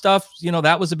jab stuff.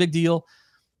 That was a big deal.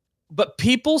 But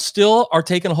people still are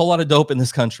taking a whole lot of dope in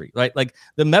this country, right? Like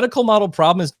the medical model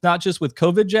problem is not just with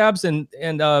COVID jabs and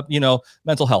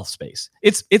mental health space.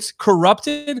 It's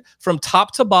corrupted from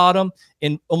top to bottom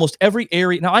in almost every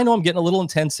area. Now, I know I'm getting a little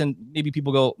intense, and maybe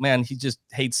people go, man, he just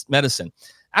hates medicine.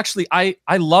 Actually, I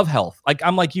love health. Like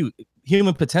I'm like you,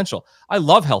 human potential. I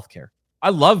love healthcare.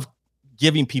 I love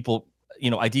giving people,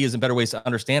 ideas and better ways to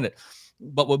understand it.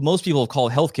 But what most people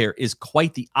call healthcare is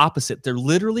quite the opposite. They're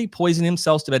literally poisoning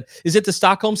themselves to bed. Is it the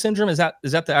Stockholm syndrome? Is that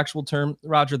the actual term,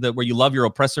 Roger? Where you love your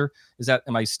oppressor?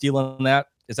 Am I stealing that?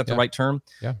 Is that the right term?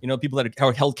 Yeah. People that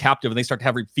are held captive and they start to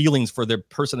have feelings for the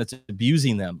person that's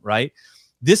abusing them, right?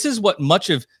 This is what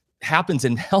much of happens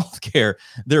in healthcare.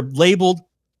 They're labeled,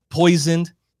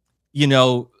 poisoned,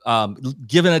 given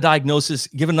a diagnosis,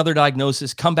 given another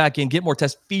diagnosis, come back in, get more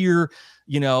tests, fear,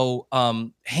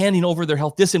 handing over their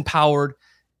health, disempowered,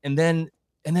 and then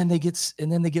they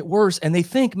get worse, and they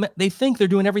think they're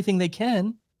doing everything they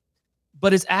can,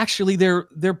 but it's actually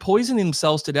they're poisoning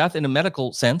themselves to death in a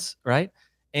medical sense, right?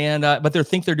 And but they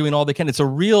think they're doing all they can. It's an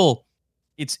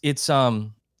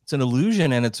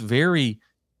illusion, and it's very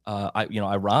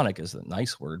ironic is a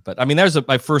nice word, but I mean, there's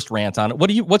my first rant on it.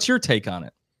 What's your take on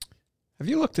it? Have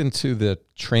you looked into the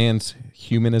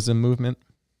transhumanism movement?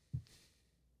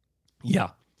 Yeah.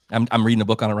 I'm reading a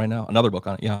book on it right now. Another book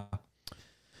on it. Yeah.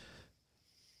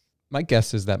 My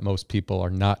guess is that most people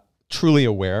are not truly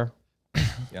aware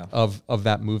of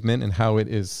that movement and how it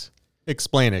is.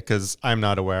 Explain it, because I'm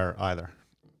not aware either.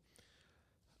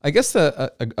 I guess a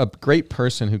great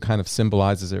person who kind of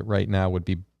symbolizes it right now would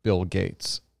be Bill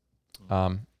Gates.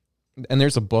 And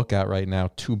there's a book out right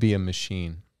now, To Be a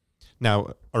Machine.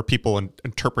 Now, are people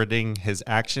interpreting his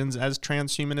actions as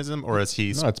transhumanism, or is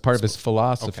he? No, it's part of his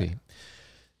philosophy. Okay.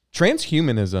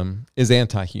 Transhumanism is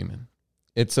anti-human.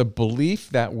 It's a belief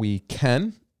that we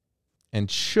can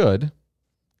and should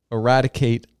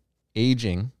eradicate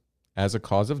aging as a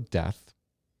cause of death,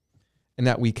 and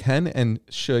that we can and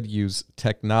should use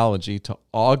technology to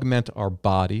augment our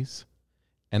bodies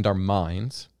and our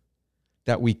minds,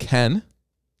 that we can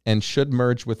and should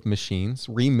merge with machines,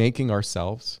 remaking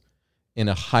ourselves in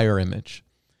a higher image.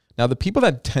 Now, the people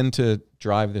that tend to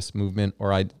drive this movement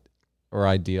or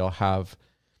ideal have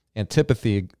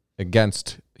antipathy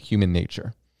against human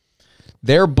nature.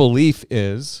 Their belief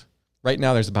is, right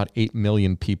now there's about 8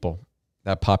 million people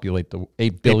that populate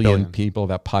 8 billion people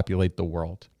that populate the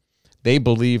world. They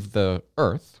believe the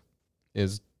earth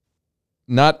is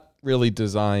not really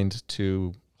designed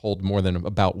to hold more than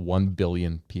about 1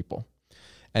 billion people.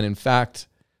 And in fact,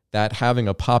 that having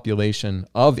a population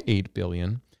of 8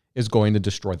 billion is going to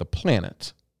destroy the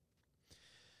planet.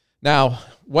 Now,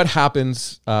 what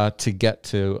happens to get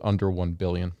to under 1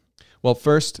 billion? Well,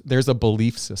 first, there's a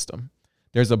belief system.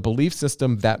 There's a belief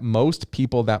system that most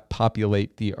people that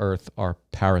populate the earth are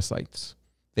parasites.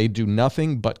 They do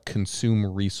nothing but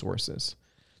consume resources.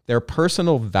 Their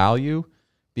personal value,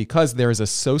 because there is a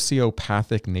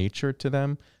sociopathic nature to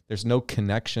them, there's no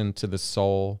connection to the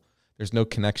soul, there's no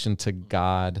connection to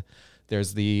God,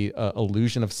 there's the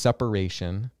illusion of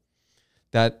separation,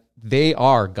 that they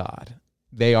are God.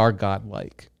 They are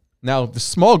godlike. Now, the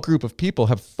small group of people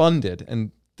have funded,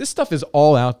 and this stuff is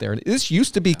all out there. This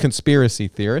used to be conspiracy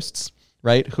theorists,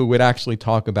 right, who would actually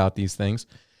talk about these things.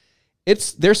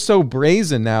 They're so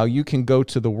brazen now, you can go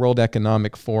to the World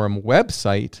Economic Forum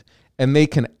website and they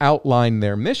can outline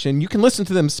their mission. You can listen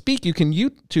to them speak. You can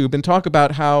YouTube and talk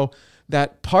about how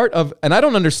that part of, and I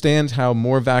don't understand how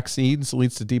more vaccines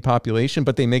leads to depopulation,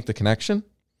 but they make the connection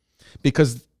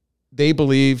because they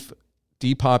believe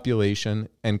depopulation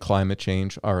and climate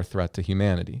change are a threat to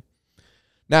humanity.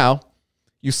 Now,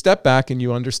 you step back and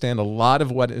you understand a lot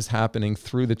of what is happening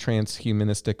through the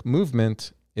transhumanistic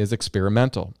movement is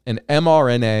experimental. An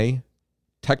mRNA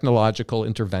technological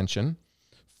intervention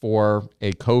for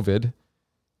a COVID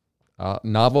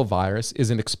novel virus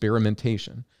is an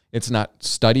experimentation. It's not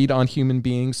studied on human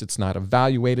beings. It's not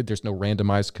evaluated. There's no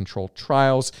randomized controlled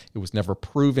trials. It was never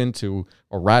proven to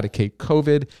eradicate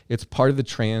COVID. It's part of the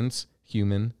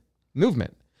transhuman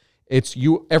movement.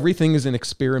 Everything is an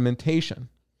experimentation.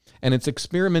 And it's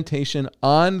experimentation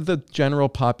on the general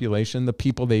population, the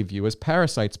people they view as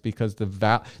parasites, because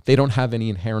they don't have any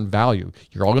inherent value.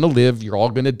 You're all going to live. You're all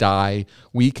going to die.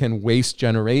 We can waste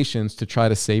generations to try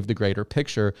to save the greater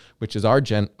picture, which is our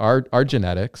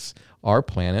genetics, our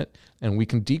planet, and we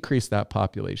can decrease that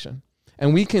population.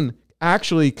 And we can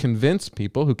actually convince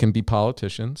people who can be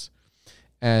politicians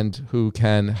and who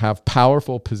can have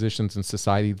powerful positions in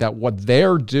society that what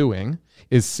they're doing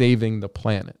is saving the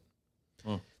planet.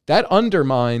 That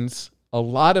undermines a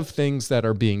lot of things that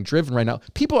are being driven right now.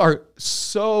 People are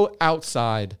so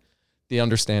outside the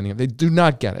understanding. They do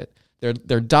not get it.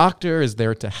 Their doctor is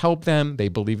there to help them. They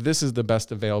believe this is the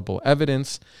best available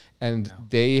evidence, and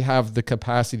they have the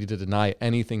capacity to deny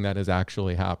anything that is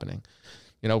actually happening.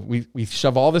 You know, we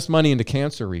shove all this money into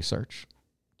cancer research.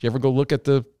 Do you ever go look at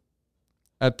the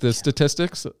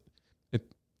statistics?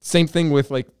 Same thing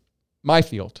with like my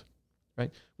field,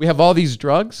 right? We have all these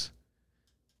drugs,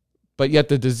 but yet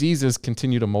the diseases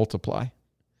continue to multiply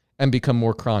and become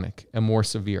more chronic and more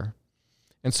severe.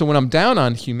 And so when I'm down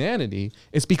on humanity,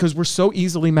 it's because we're so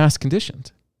easily mass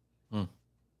conditioned.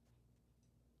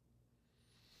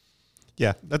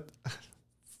 Yeah, that,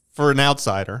 for an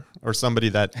outsider or somebody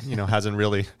that hasn't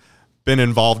really been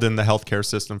involved in the healthcare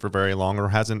system for very long or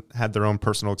hasn't had their own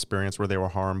personal experience where they were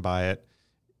harmed by it,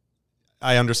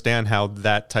 I understand how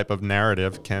that type of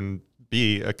narrative can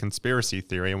be a conspiracy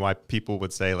theory and why people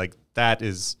would say like that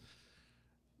is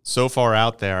so far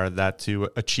out there that to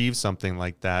achieve something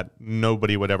like that,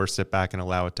 nobody would ever sit back and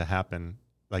allow it to happen.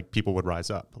 Like people would rise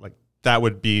up. Like that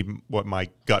would be what my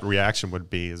gut reaction would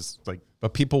be is like.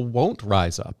 But people won't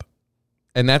rise up.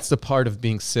 And that's the part of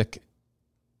being sick,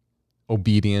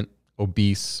 obedient,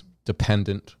 obese,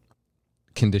 dependent,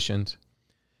 conditioned.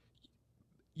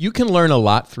 You can learn a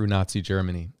lot through Nazi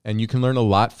Germany, and you can learn a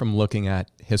lot from looking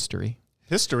at history.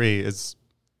 History is,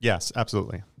 yes,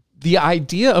 absolutely. The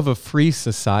idea of a free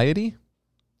society,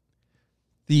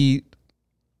 the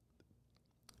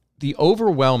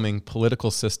overwhelming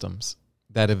political systems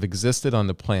that have existed on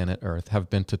the planet Earth have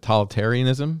been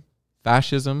totalitarianism,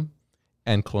 fascism,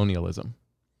 and colonialism.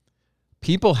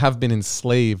 People have been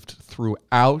enslaved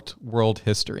throughout world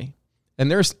history. And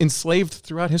they're enslaved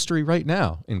throughout history right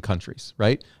now in countries,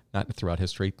 right? not throughout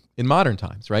history, in modern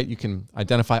times, right? You can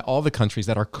identify all the countries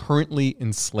that are currently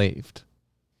enslaved.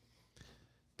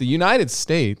 The United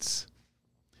States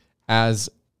as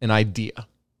an idea,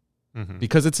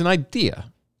 because it's an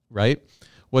idea, right?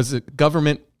 Was a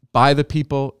government by the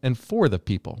people and for the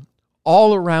people,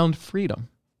 all around freedom.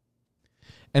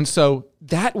 And so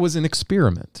that was an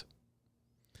experiment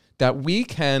that we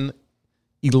can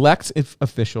elect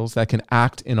officials that can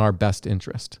act in our best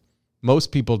interest.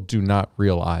 Most people do not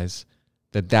realize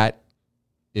that that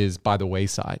is by the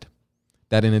wayside,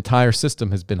 that an entire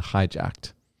system has been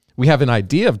hijacked. We have an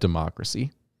idea of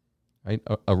democracy, right?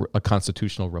 A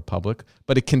constitutional republic,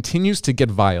 but it continues to get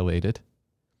violated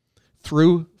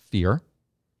through fear,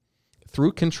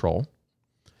 through control,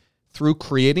 through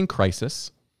creating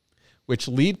crisis, which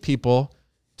lead people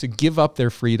to give up their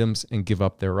freedoms and give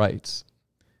up their rights.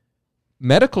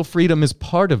 Medical freedom is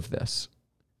part of this.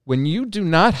 When you do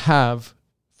not have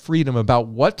freedom about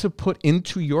what to put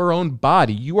into your own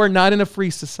body, you are not in a free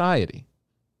society,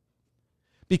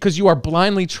 because you are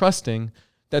blindly trusting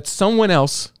that someone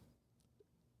else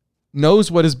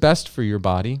knows what is best for your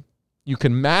body. You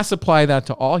can mass apply that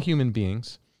to all human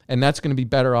beings, and that's going to be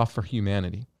better off for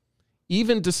humanity.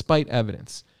 Even despite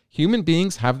evidence, human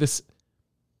beings have this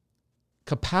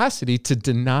capacity to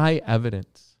deny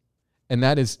evidence. And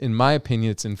that is, in my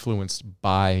opinion, it's influenced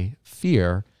by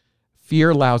fear. Fear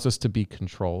allows us to be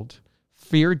controlled.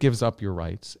 Fear gives up your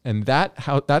rights, and that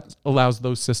allows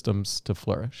those systems to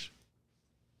flourish.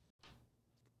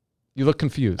 You look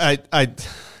confused.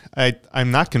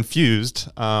 I'm not confused.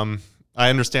 I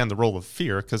understand the role of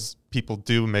fear because people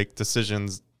do make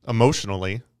decisions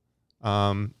emotionally.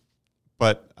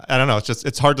 But I don't know.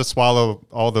 It's hard to swallow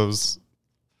all those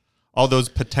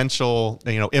potential,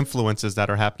 influences that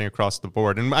are happening across the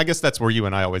board. And I guess that's where you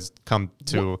and I always come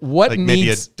to maybe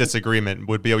a disagreement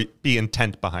would be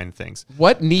intent behind things.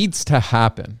 What needs to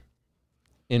happen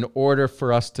in order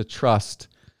for us to trust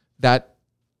that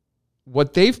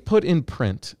what they've put in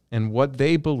print and what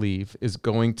they believe is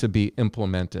going to be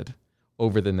implemented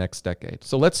over the next decade?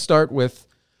 So let's start with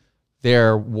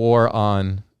their war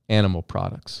on animal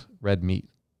products, red meat.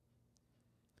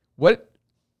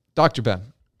 Dr.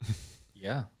 Ben?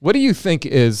 Yeah. What do you think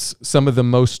is some of the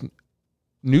most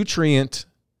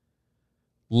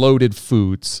nutrient-loaded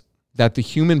foods that the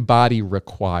human body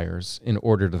requires in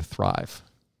order to thrive?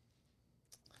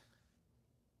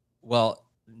 Well,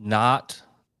 not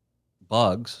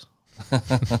bugs.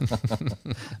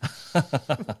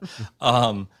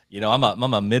 I'm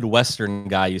a Midwestern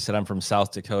guy. You said I'm from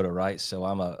South Dakota, right? So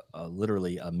I'm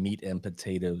literally a meat and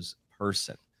potatoes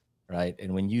person, right?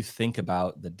 And when you think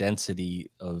about the density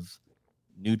of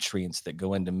nutrients that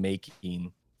go into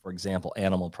making, for example,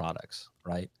 animal products,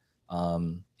 right?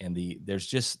 There's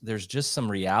just some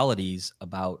realities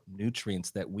about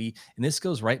nutrients that and this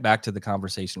goes right back to the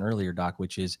conversation earlier, Doc,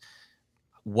 which is,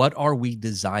 what are we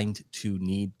designed to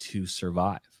need to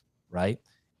survive, right?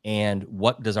 And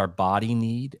what does our body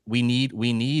need? We need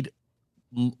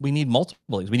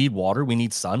multiple things. We need water, we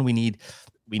need sun, we need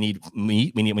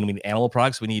meat, we need animal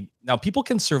products. Now people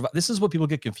can survive. This is what people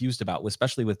get confused about,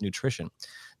 especially with nutrition.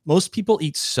 Most people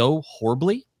eat so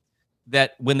horribly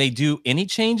that when they do any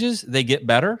changes, they get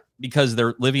better because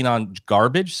they're living on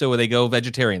garbage. So they go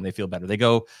vegetarian, they feel better. They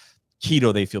go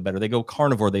keto, they feel better. They go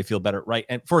carnivore, they feel better, right?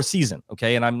 And for a season,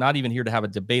 okay? And I'm not even here to have a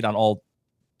debate on all,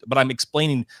 but I'm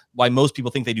explaining why most people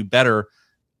think they do better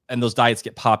and those diets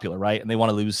get popular, right? And they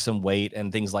want to lose some weight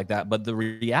and things like that. But the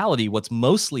reality, what's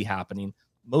mostly happening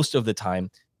most of the time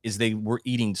is they were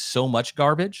eating so much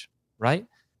garbage, right?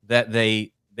 That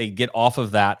they get off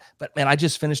of that. But man, I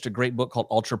just finished a great book called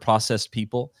Ultra Processed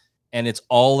People. And it's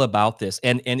all about this.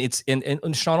 And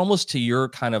Sean, almost to your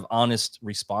kind of honest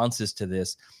responses to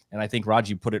this, and I think, Raj,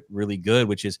 you put it really good,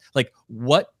 which is like,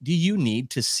 what do you need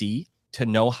to see to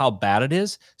know how bad it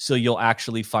is so you'll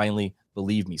actually finally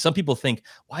believe me? Some people think,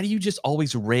 why do you just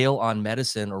always rail on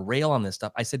medicine or rail on this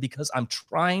stuff? I said, because I'm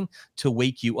trying to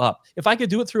wake you up. If I could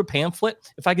do it through a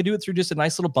pamphlet, if I could do it through just a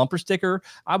nice little bumper sticker,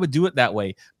 I would do it that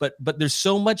way. But there's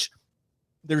so much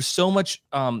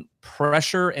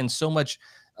pressure and so much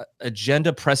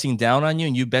agenda pressing down on you,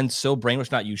 and you've been so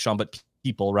brainwashed, not you, Sean, but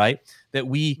people, right? That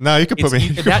you can put me.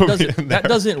 That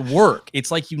doesn't work. It's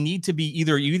like you need to be you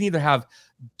need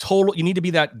to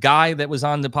be that guy that was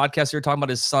on the podcast here talking about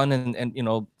his son and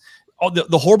all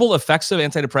the horrible effects of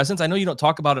antidepressants. I know you don't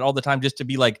talk about it all the time just to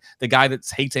be like the guy that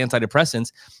hates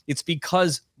antidepressants. It's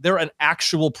because they're an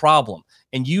actual problem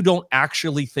and you don't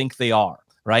actually think they are.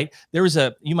 Right.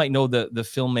 You might know the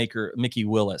filmmaker, Mickey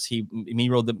Willis. He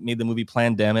made the movie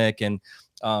Plandemic and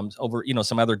over,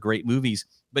 some other great movies,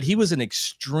 but he was an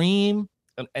extreme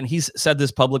and he's said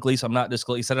this publicly, so I'm not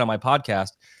disclosing. He said it on my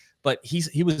podcast, but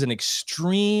he was an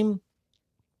extreme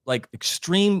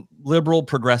liberal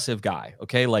progressive guy.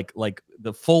 Okay. Like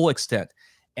the full extent.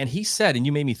 And he said, and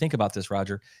you made me think about this,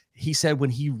 Roger. He said when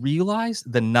he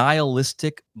realized the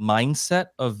nihilistic mindset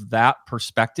of that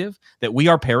perspective, that we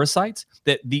are parasites,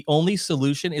 that the only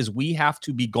solution is we have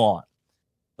to be gone.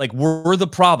 Like we're the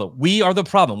problem. We are the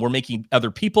problem. We're making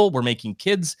other people, we're making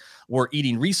kids, we're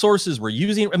eating resources, we're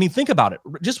using, I mean, think about it.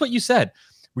 Just what you said.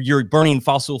 You're burning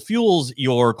fossil fuels,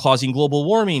 you're causing global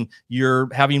warming, you're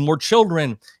having more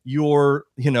children, you're,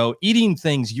 eating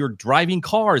things, you're driving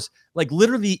cars. Like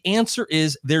literally the answer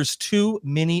is there's too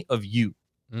many of you.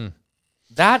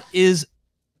 That is,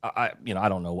 I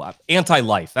don't know,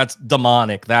 anti-life. That's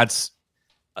demonic. That's,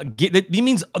 it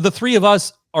means the three of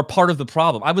us are part of the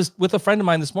problem. I was with a friend of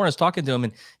mine this morning. I was talking to him,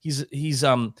 and he's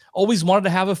always wanted to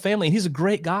have a family, and he's a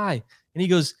great guy. And he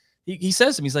goes, he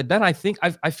says to me, he's like, Ben, I think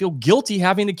I feel guilty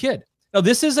having a kid. Now,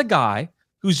 this is a guy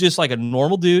who's just like a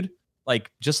normal dude, like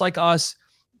just like us,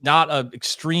 not a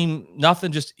extreme,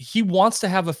 nothing. Just he wants to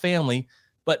have a family,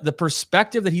 but the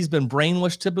perspective that he's been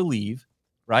brainwashed to believe,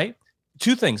 right?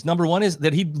 Two things. Number one is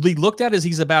that he looked at as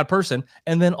he's a bad person.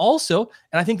 And then also,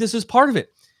 and I think this is part of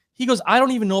it, he goes, I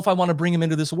don't even know if I want to bring him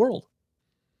into this world,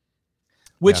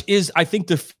 which is, I think,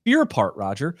 the fear part,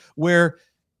 Roger, where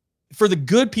for the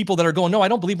good people that are going, no, I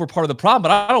don't believe we're part of the problem,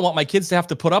 but I don't want my kids to have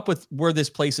to put up with where this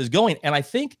place is going. And I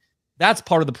think that's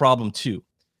part of the problem too.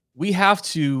 We have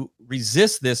to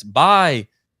resist this by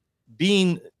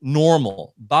being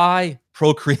normal, by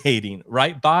procreating,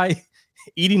 right? By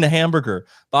eating a hamburger,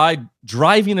 by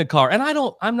driving a car. And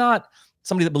I'm not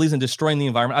somebody that believes in destroying the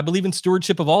environment. I believe in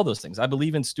stewardship of all those things. I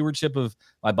believe in stewardship of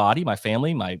my body, my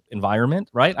family, my environment,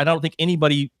 right? I don't think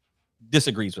anybody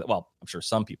disagrees with it. Well, I'm sure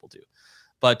some people do.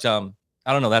 But I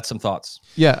don't know. That's some thoughts.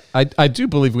 Yeah, I do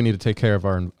believe we need to take care of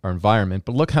our environment.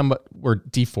 But look how much we're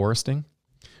deforesting.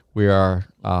 We are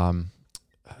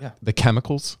the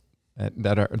chemicals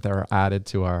that are added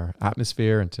to our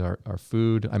atmosphere and to our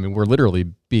food. I mean, we're literally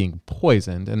being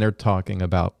poisoned. And they're talking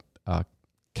about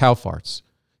cow farts,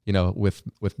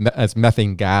 as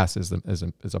methane gas is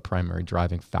a primary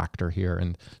driving factor here,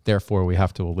 and therefore we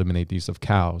have to eliminate the use of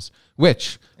cows,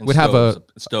 which would have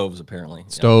stoves apparently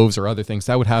or other things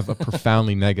that would have a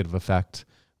profoundly negative effect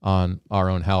on our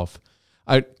own health.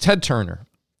 Ted Turner,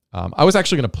 I was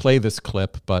actually going to play this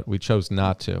clip, but we chose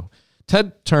not to.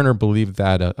 Ted Turner believed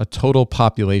that a total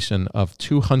population of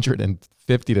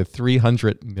 250 to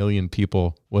 300 million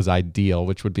people was ideal,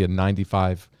 which would be a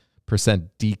 95%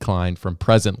 decline from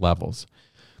present levels.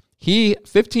 He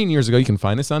 15 years ago, you can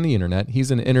find this on the internet.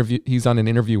 He's on an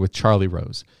interview with Charlie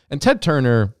Rose, and Ted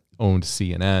Turner owned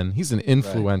CNN. He's an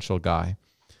influential guy.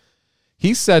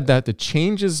 He said that the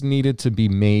changes needed to be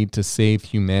made to save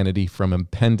humanity from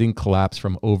impending collapse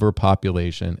from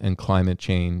overpopulation and climate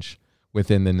change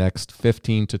within the next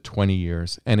 15 to 20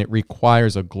 years, and it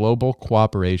requires a global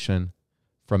cooperation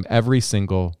from every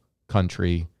single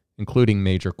country, including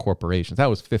major corporations. That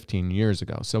was 15 years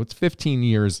ago. So it's 15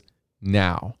 years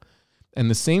now. And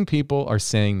the same people are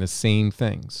saying the same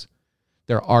things.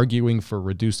 They're arguing for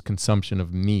reduced consumption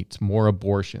of meat, more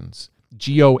abortions,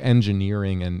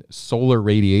 geoengineering and solar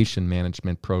radiation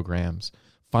management programs,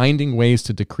 finding ways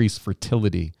to decrease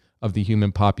fertility of the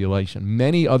human population,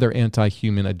 many other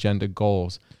anti-human agenda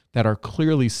goals that are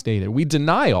clearly stated. We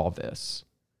deny all this,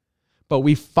 but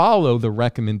we follow the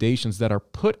recommendations that are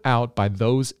put out by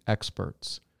those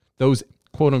experts, those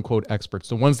quote-unquote experts,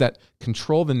 the ones that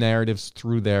control the narratives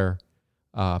through their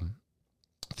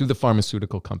through the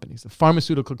pharmaceutical companies. The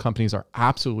pharmaceutical companies are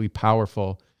absolutely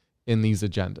powerful in these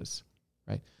agendas,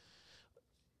 right?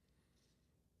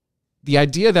 The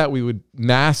idea that we would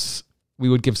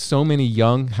give so many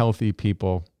young, healthy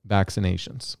people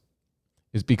vaccinations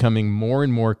is becoming more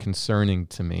and more concerning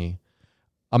to me.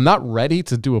 I'm not ready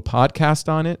to do a podcast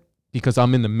on it because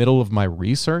I'm in the middle of my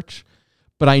research,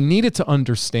 but I needed to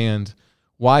understand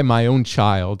why my own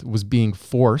child was being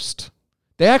forced.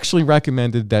 They actually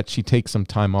recommended that she take some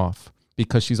time off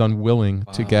because she's unwilling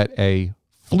to get a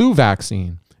flu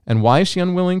vaccine. And why is she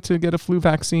unwilling to get a flu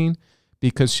vaccine?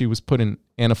 Because she was put in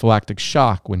anaphylactic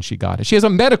shock when she got it. She has a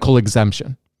medical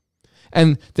exemption.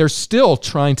 And they're still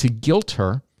trying to guilt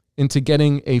her into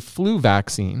getting a flu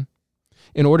vaccine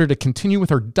in order to continue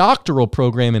with her doctoral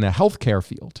program in a healthcare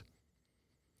field.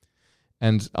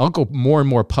 And I'll go more and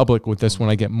more public with this when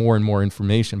I get more and more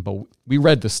information. But we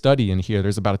read the study in here.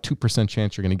 There's about a 2%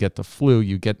 chance you're going to get the flu.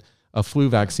 You get a flu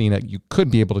vaccine that you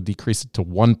could be able to decrease it to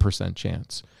 1%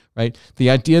 chance, right? The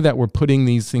idea that we're putting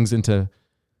these things into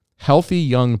healthy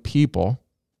young people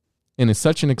in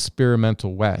such an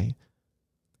experimental way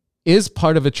is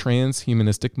part of a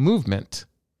transhumanistic movement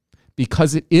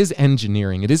because it is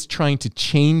engineering. It is trying to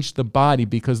change the body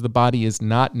because the body is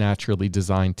not naturally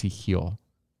designed to heal.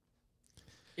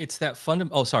 It's that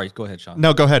fundamental. Oh, sorry. Go ahead, Sean.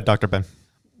 No, go ahead, Dr. Ben.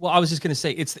 Well, I was just going to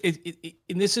say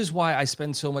and this is why I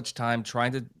spend so much time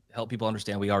trying to help people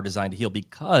understand we are designed to heal,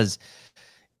 because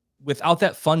without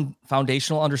that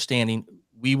foundational understanding,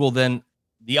 we will then,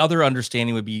 the other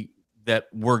understanding would be that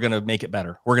we're going to make it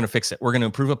better. We're going to fix it. We're going to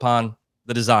improve upon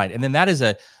the design. And then that is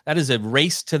a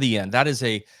race to the end. That is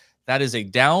a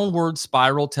downward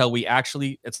spiral till we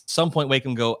actually at some point wake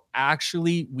and go,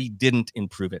 actually, we didn't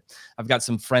improve it. I've got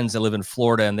some friends that live in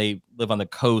Florida and they live on the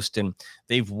coast, and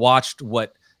they've watched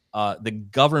what the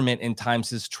government in times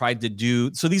has tried to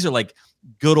do. So these are like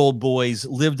good old boys,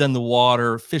 lived on the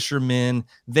water, fishermen.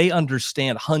 They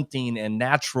understand hunting and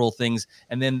natural things.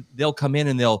 And then they'll come in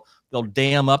and they'll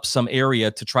dam up some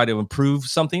area to try to improve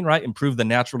something, right? Improve the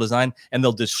natural design, and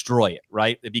they'll destroy it,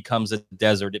 right? It becomes a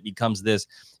desert. It becomes this.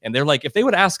 And they're like, if they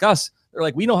would ask us, they're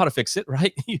like, we know how to fix it,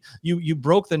 right? You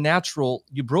broke the natural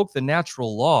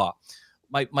law.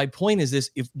 My point is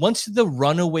this: if once the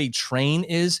runaway train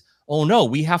is, oh no,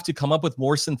 we have to come up with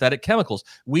more synthetic chemicals.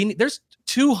 There's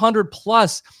 200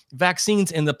 plus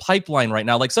vaccines in the pipeline right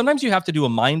now. Like sometimes you have to do a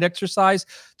mind exercise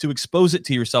to expose it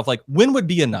to yourself. Like when would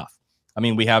be enough? I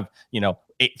mean, we have,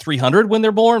 300 when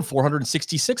they're born,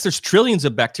 466. There's trillions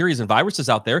of bacteria and viruses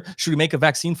out there. Should we make a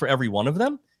vaccine for every one of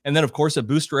them? And then of course a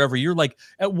booster every year. Like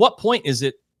at what point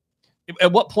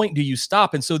do you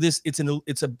stop? And so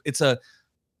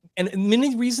and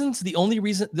many reasons, the only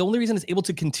reason it's able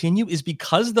to continue is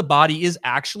because the body is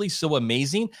actually so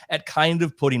amazing at kind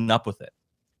of putting up with it.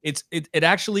 It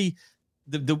actually,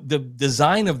 the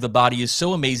design of the body is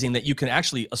so amazing that you can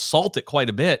actually assault it quite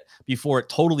a bit before it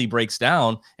totally breaks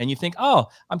down. And you think, oh,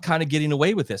 I'm kind of getting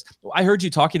away with this. I heard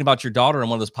you talking about your daughter on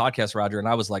one of those podcasts, Roger, and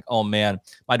I was like, oh man,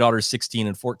 my daughter's 16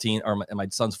 and 14, and my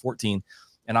son's 14.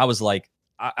 And I was like,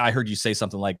 I heard you say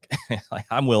something like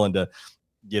I'm willing to,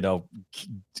 I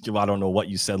don't know what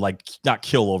you said, like not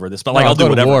kill over this, but like I'll do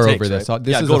whatever war it takes, over this. right?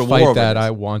 This is a fight that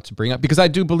I want to bring up because I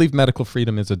do believe medical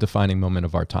freedom is a defining moment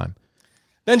of our time.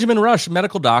 Benjamin Rush,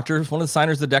 medical doctor, one of the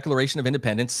signers of the Declaration of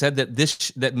Independence, said that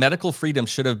that medical freedom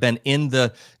should have been in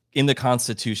the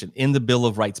Constitution, in the Bill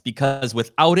of Rights, because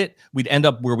without it, we'd end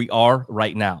up where we are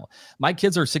right now. My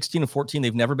kids are 16 and 14.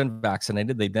 They've never been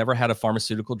vaccinated. They've never had a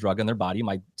pharmaceutical drug in their body.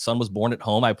 My son was born at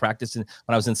home. I practiced when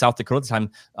I was in South Dakota at the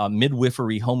time.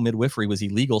 Home midwifery was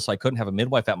illegal, so I couldn't have a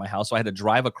midwife at my house. So I had to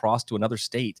drive across to another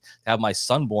state to have my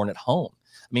son born at home.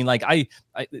 I mean, like I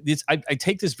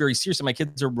take this very seriously. My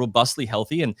kids are robustly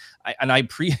healthy, and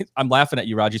I'm laughing at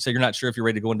you, Raj. You say you're not sure if you're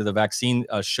ready to go into the vaccine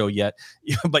show yet,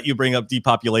 but you bring up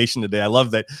depopulation today. I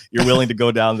love that you're willing to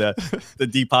go down the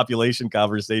depopulation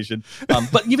conversation.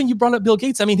 But even you brought up Bill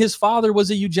Gates. I mean, his father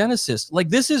was a eugenicist. Like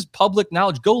this is public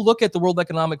knowledge. Go look at the World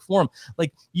Economic Forum.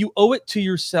 Like you owe it to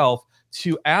yourself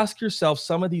to ask yourself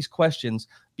some of these questions,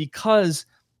 because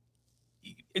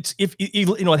it's if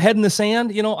head in the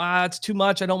sand, it's too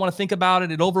much. I don't want to think about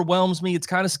it. It overwhelms me. It's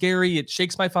kind of scary. It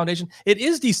shakes my foundation. It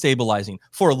is destabilizing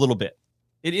for a little bit.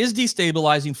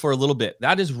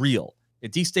 That is real.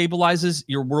 It destabilizes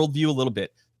your worldview a little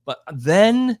bit, but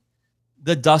then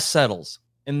the dust settles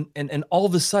and all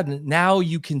of a sudden now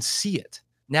you can see it.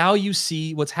 Now you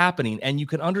see what's happening and you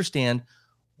can understand,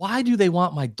 why do they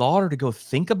want my daughter to go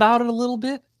think about it a little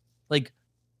bit? Like,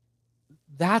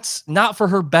 that's not for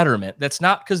her betterment. That's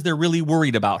not because they're really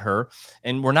worried about her,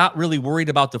 and we're not really worried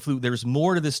about the flu. There's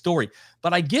more to this story,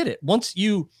 but I get it. Once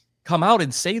you come out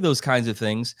and say those kinds of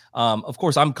things, of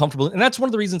course, I'm comfortable. And that's one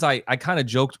of the reasons I kind of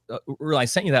joked. I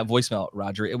sent you that voicemail,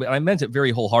 Roger. I meant it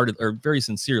very wholeheartedly or very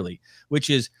sincerely,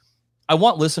 which is I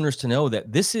want listeners to know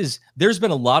that there's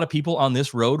been a lot of people on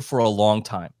this road for a long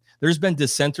time. There's been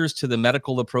dissenters to the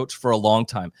medical approach for a long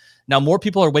time. Now, more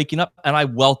people are waking up, and I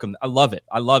welcome. I love it.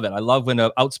 I love when an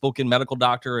outspoken medical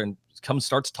doctor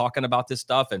starts talking about this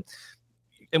stuff, and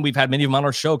we've had many of them on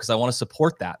our show because I want to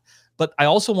support that. But I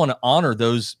also want to honor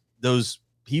those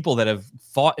people that have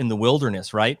fought in the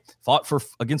wilderness, right? Fought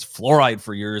against fluoride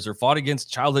for years, or fought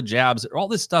against childhood jabs, or all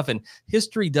this stuff. And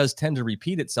history does tend to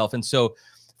repeat itself. And so,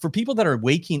 for people that are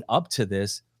waking up to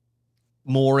this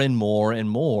more and more and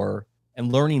more, and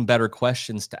learning better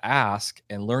questions to ask,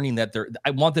 and learning that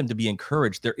I want them to be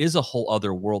encouraged. There is a whole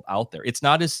other world out there. It's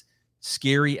not as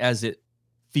scary as it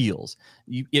feels.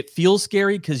 It feels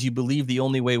scary because you believe the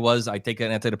only way was I take an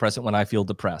antidepressant when I feel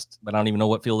depressed, but I don't even know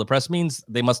what feel depressed means.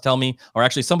 They must tell me, or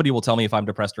actually somebody will tell me if I'm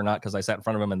depressed or not, because I sat in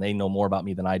front of them and they know more about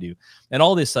me than I do. And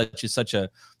all this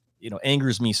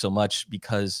angers me so much,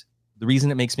 because the reason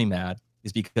it makes me mad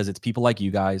is because it's people like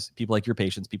you guys, people like your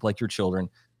patients, people like your children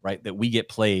right? That we get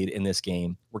played in this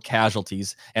game. We're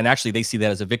casualties. And actually they see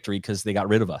that as a victory because they got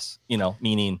rid of us,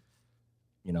 meaning,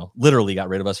 literally got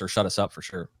rid of us or shut us up for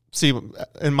sure. See,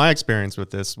 in my experience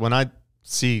with this, when I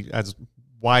see as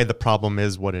why the problem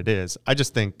is what it is, I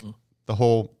just think the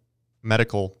whole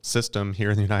medical system here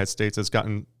in the United States has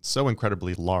gotten so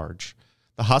incredibly large.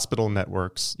 The hospital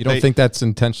networks. You don't think that's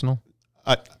intentional?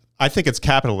 I think it's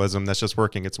capitalism that's just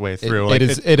working its way through.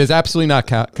 It is absolutely not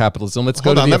capitalism. Let's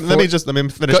go to let me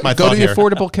finish my thought here. Go to the here.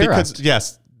 Affordable Care Act.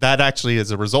 Yes, that actually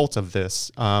is a result of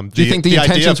this. Do you think the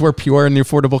intentions were pure in the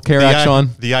Affordable Care Act, Sean?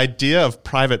 The idea of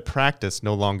private practice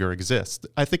no longer exists.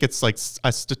 I think it's like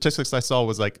statistics I saw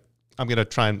was like, I'm going to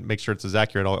try and make sure it's as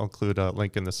accurate. I'll include a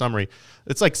link in the summary.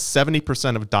 It's like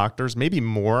 70% of doctors, maybe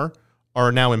more,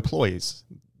 are now employees.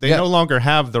 They no longer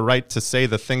have the right to say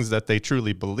the things that they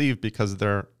truly believe because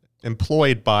they're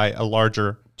employed by a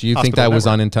larger. Do you think that was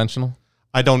unintentional?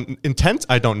 I don't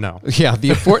know. Yeah, the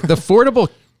Affordable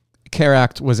Care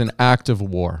Act was an act of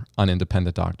war on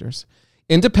independent doctors.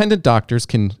 Independent doctors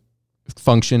can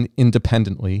function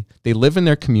independently. They live in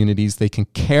their communities. They can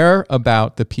care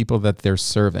about the people that they're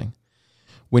serving.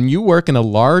 When you work in a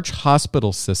large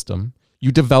hospital system,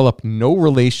 you develop no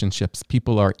relationships.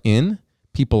 People are in,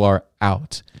 people are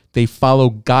out. They follow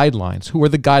guidelines. Who are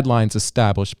the guidelines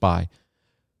established by?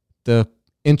 The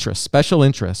special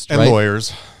interest, and right?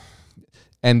 Lawyers.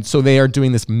 And so they are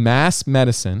doing this mass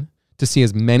medicine to see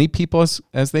as many people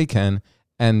as they can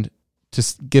and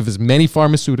to give as many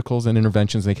pharmaceuticals and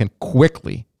interventions they can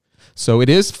quickly. So it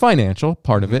is financial,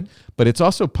 part of it, but it's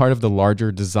also part of the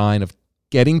larger design of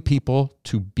getting people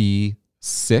to be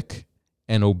sick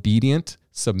and obedient,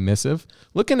 submissive.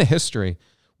 Look into history.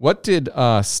 What did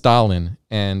Stalin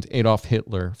and Adolf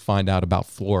Hitler find out about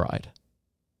fluoride?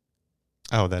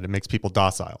 Oh, that it makes people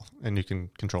docile and you can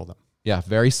control them. Yeah,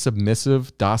 very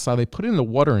submissive, docile. They put it in the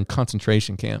water in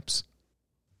concentration camps.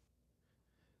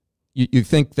 You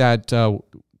think that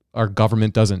our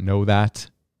government doesn't know that?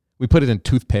 We put it in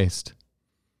toothpaste.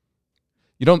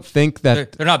 You don't think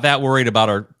that... They're not that worried about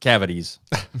our cavities.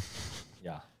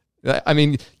 Yeah. I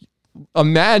mean,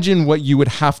 imagine what you would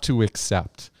have to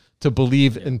accept to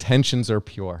believe intentions are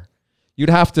pure. You'd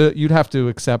have to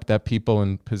accept that people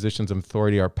in positions of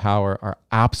authority or power are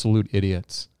absolute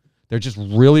idiots. They're just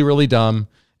really, really dumb,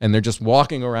 and they're just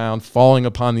walking around falling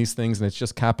upon these things, and it's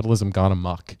just capitalism gone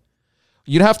amok.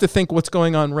 You'd have to think what's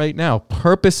going on right now.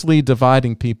 Purposely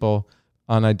dividing people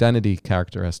on identity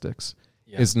characteristics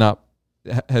has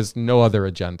no other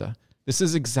agenda. This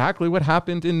is exactly what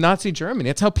happened in Nazi Germany.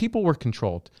 It's how people were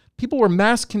controlled. People were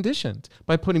mass conditioned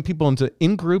by putting people into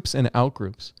in-groups and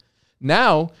out-groups.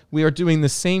 Now we are doing the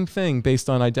same thing based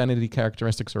on identity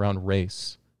characteristics around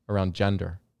race, around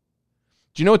gender.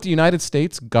 Do you know what the United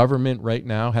States government right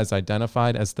now has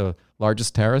identified as the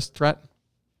largest terrorist threat?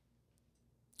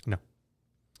 No.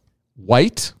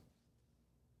 White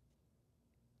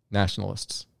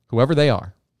nationalists, whoever they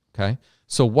are, okay?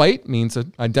 So white means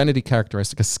an identity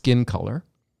characteristic, a skin color,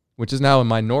 which is now a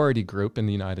minority group in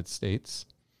the United States.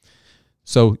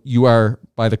 So you are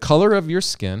by the color of your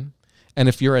skin, and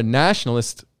if you're a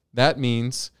nationalist, that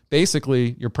means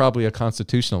basically you're probably a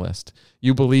constitutionalist.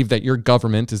 You believe that your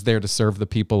government is there to serve the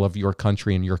people of your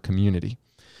country and your community.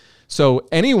 So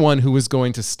anyone who is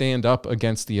going to stand up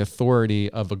against the authority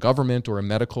of a government or a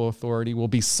medical authority will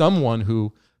be someone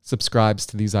who subscribes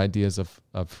to these ideas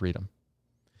of freedom.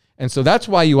 And so that's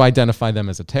why you identify them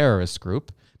as a terrorist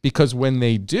group, because when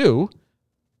they do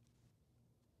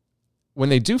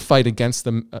fight against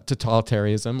the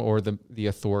totalitarianism or the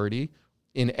authority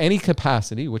in any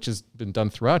capacity, which has been done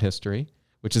throughout history,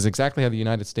 which is exactly how the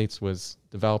United States was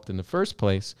developed in the first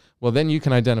place, well, then you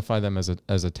can identify them as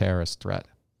a terrorist threat.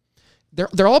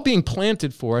 They're all being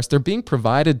planted for us. They're being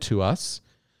provided to us.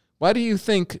 Why do you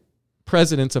think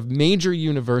presidents of major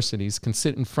universities can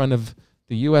sit in front of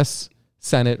the U.S.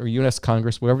 Senate or U.S.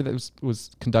 Congress, whoever that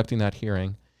was conducting that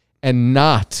hearing, and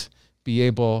not be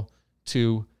able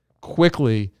to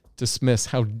quickly dismiss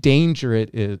how dangerous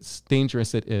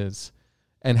it is,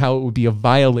 and how it would be a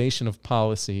violation of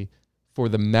policy for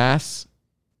the mass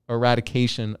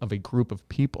eradication of a group of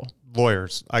people?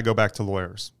 Lawyers. I go back to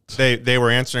lawyers. They were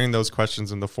answering those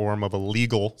questions in the form of a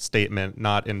legal statement,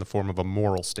 not in the form of a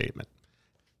moral statement.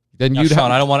 Then now,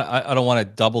 Sean, I don't want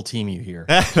to double team you here.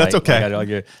 That's okay. I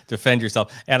gotta defend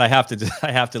yourself, and I have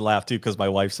to laugh too because my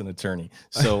wife's an attorney,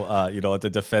 so to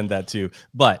defend that too.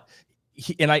 But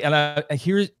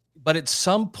but at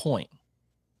some point,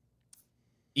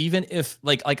 even if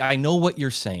like I know what you're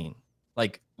saying,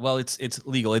 like well, it's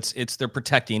legal. It's they're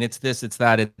protecting. It's this, it's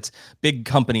that. It's big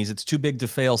companies. It's too big to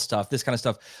fail stuff. This kind of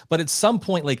stuff. But at some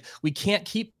point, like we can't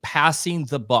keep passing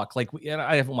the buck. Like, and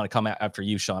I don't want to come after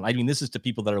you, Sean. I mean, this is to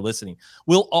people that are listening.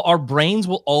 Our brains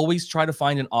will always try to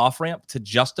find an off ramp to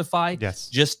justify,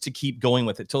 just to keep going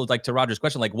with it. So, like to Roger's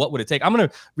question, like what would it take? I'm going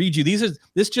to read you.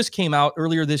 This just came out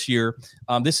earlier this year.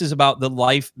 This is about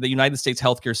the United States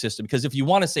healthcare system. Because if you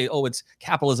want to say, oh, it's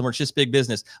capitalism or it's just big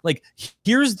business, like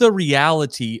here's the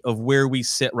reality of where we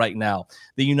sit right now.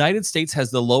 The United States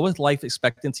has the lowest life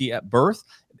expectancy at birth,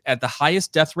 at the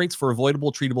highest death rates for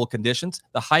avoidable treatable conditions,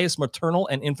 the highest maternal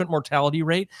and infant mortality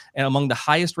rate, and among the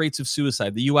highest rates of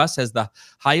suicide. The U.S. has the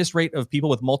highest rate of people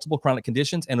with multiple chronic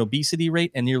conditions and obesity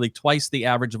rate, and nearly twice the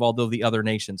average of all the other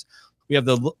nations. We have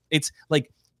it's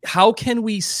like, how can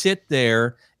we sit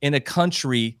there in a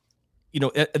country,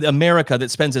 America,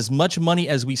 that spends as much money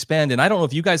as we spend? And I don't know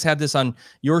if you guys had this on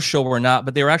your show or not,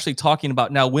 but they were actually talking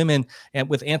about now women and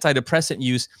with antidepressant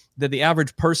use, that the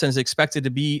average person is expected to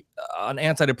be on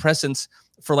antidepressants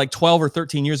for like 12 or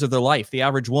 13 years of their life, the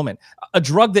average woman. A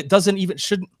drug that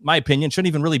shouldn't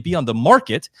even really be on the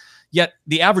market, yet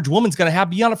the average woman's going to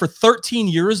be on it for 13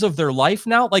 years of their life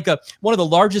now, like one of the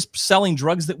largest selling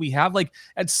drugs that we have. Like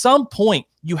at some point,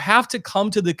 you have to come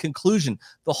to the conclusion.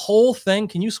 The whole thing,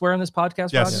 can you swear on this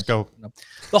podcast, Yes, Roger? go. No.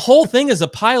 The whole thing is a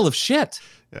pile of shit.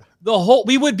 Yeah.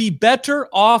 We would be better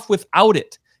off without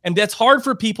it. And that's hard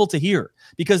for people to hear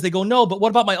because they go, no, but what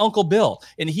about my Uncle Bill?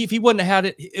 And if he wouldn't have had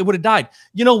it, it would have died.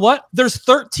 You know what? There's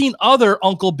 13 other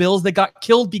Uncle Bills that got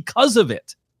killed because of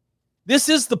it. This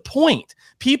is the point.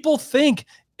 People think,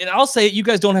 and I'll say it, you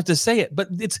guys don't have to say it, but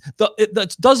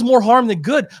it does more harm than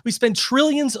good. We spend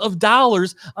trillions of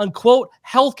dollars on, quote,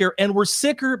 healthcare, and we're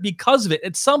sicker because of it.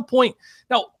 At some point,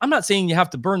 now, I'm not saying you have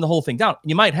to burn the whole thing down.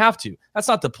 You might have to. That's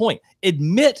not the point.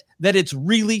 Admit that it's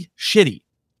really shitty.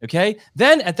 Okay.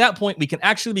 Then at that point, we can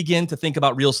actually begin to think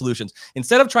about real solutions.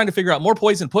 Instead of trying to figure out more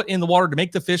poison put in the water to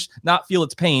make the fish not feel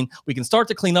its pain, we can start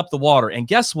to clean up the water. And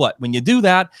guess what? When you do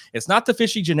that, it's not the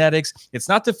fishy genetics. It's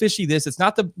not the fishy this. It's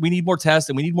not we need more tests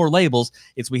and we need more labels.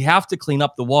 It's we have to clean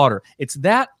up the water. It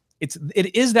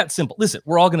is that simple. Listen,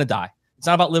 we're all going to die. It's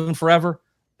not about living forever.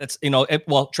 That's,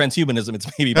 transhumanism, it's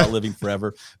maybe about living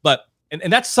forever. But,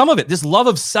 and that's some of it. This love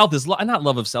of self, not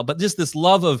love of self, but just this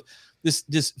love of,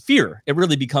 this fear. It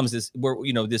really becomes this where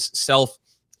this self,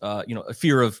 a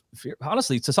fear,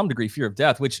 honestly, to some degree, fear of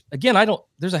death. Which again,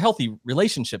 there's a healthy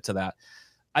relationship to that.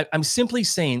 I'm simply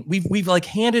saying we've like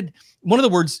handed one of the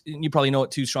words, and you probably know it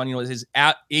too, Sean. Is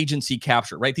agency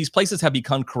capture, right? These places have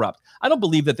become corrupt. I don't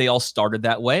believe that they all started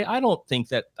that way. I think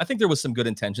there was some good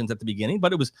intentions at the beginning,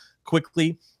 but it was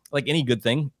quickly, like any good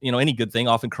thing,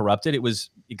 often corrupted.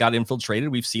 It got infiltrated.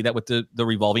 We see that with the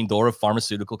revolving door of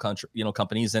pharmaceutical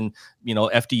companies and,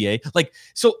 FDA. Like,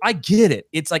 so I get it.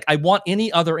 It's like, I want any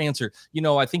other answer.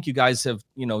 I think you guys have,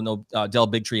 know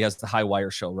Del Bigtree has the High Wire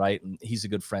show, right? And he's a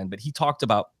good friend, but he talked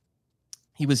about,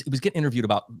 he was getting interviewed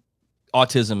about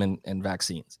autism and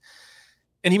vaccines.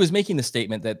 And he was making the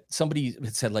statement that somebody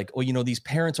had said, like, oh, these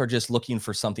parents are just looking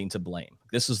for something to blame.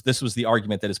 This was the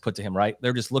argument that is put to him, right?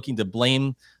 They're just looking to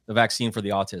blame the vaccine for the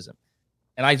autism.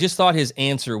 And I just thought his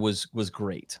answer was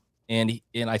great. And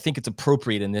I think it's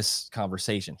appropriate in this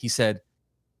conversation. He said,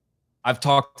 I've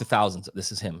talked to thousands.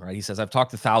 This is him, right? He says, I've talked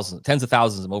to tens of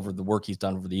thousands of them over the work he's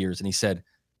done over the years. And he said,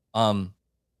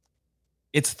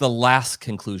 it's the last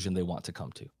conclusion they want to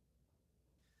come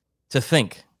to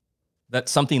think that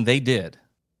something they did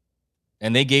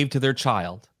and they gave to their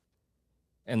child,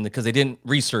 and because they didn't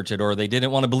research it or they didn't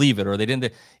want to believe it or they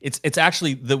didn't, it's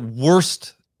actually the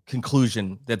worst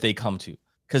conclusion that they come to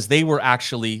because they were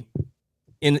actually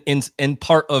in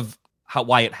part of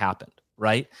why it happened,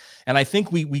 right? And I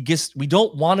think we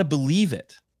don't want to believe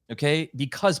it, okay?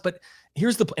 But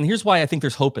here's why I think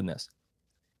there's hope in this.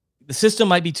 The system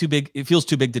might be too big. It feels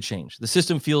too big to change. The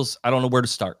system feels, I don't know where to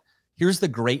start. Here's the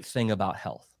great thing about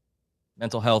health,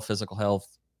 mental health, physical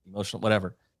health, emotional,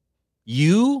 whatever.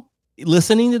 You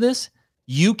listening to this,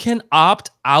 you can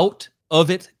opt out of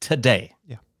it today.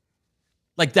 Yeah.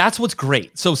 Like that's what's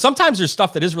great. So sometimes there's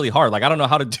stuff that is really hard. Like I don't know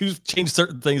how to change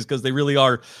certain things because they really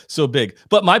are so big.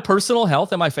 But my personal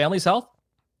health and my family's health,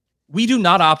 we do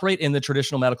not operate in the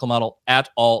traditional medical model at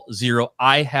all. Zero.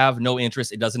 I have no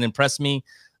interest. It doesn't impress me.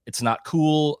 It's not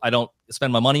cool. I don't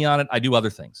spend my money on it. I do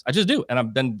other things. I just do. And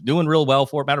I've been doing real well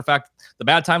for it. Matter of fact, the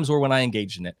bad times were when I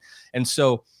engaged in it. And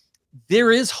so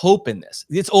there is hope in this.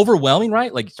 It's overwhelming,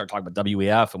 right? Like you start talking about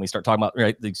WEF and we start talking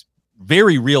about these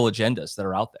very real agendas that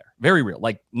are out there. Very real.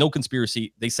 Like no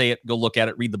conspiracy. They say it. Go look at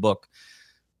it. Read the book.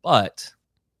 But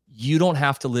you don't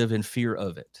have to live in fear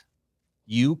of it.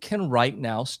 you can right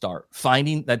now start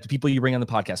finding that the people you bring on the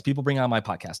podcast, people bring on my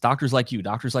podcast, doctors like you,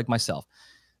 doctors like myself,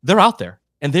 they're out there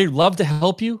and they love to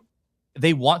help you.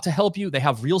 They want to help you. They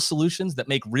have real solutions that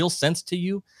make real sense to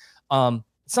you.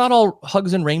 It's not all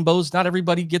hugs and rainbows. Not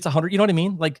everybody gets 100. You know what I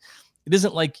mean? Like, it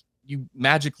isn't like you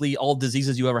magically all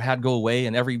diseases you ever had go away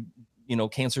and every,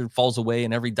 cancer falls away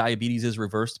and every diabetes is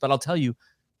reversed. But I'll tell you,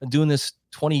 I'm doing this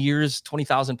 20 years,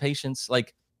 20,000 patients,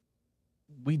 like,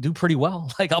 we do pretty well.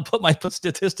 Like, I'll put my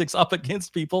statistics up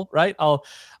against people, right?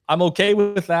 I'm okay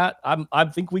with that. I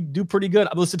think we do pretty good.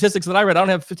 The statistics that I read, I don't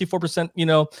have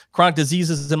 54%, chronic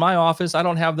diseases in my office. I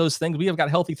don't have those things. We have got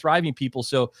healthy, thriving people.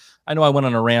 So I know I went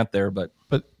on a rant there, but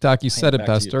Doc, you said it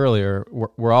best earlier.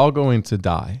 We're all going to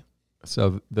die.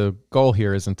 So the goal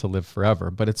here isn't to live forever,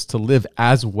 but it's to live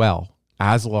as well,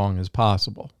 as long as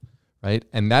possible, right?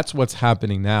 And that's what's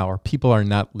happening now. Our people are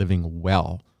not living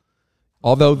well.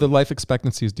 Although the life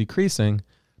expectancy is decreasing,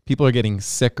 people are getting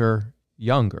sicker,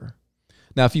 younger.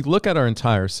 Now, if you look at our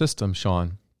entire system,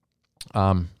 Sean,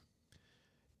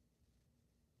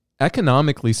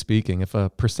 economically speaking, if a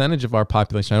percentage of our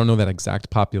population, I don't know that exact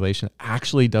population,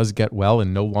 actually does get well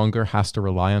and no longer has to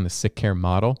rely on the sick care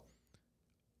model,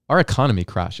 our economy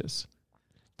crashes.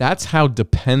 That's how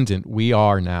dependent we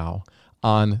are now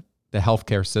on the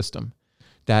healthcare system,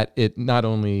 that it not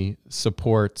only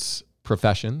supports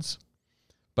professions,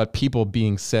 but people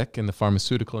being sick in the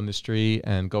pharmaceutical industry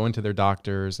and going to their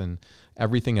doctors and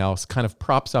everything else kind of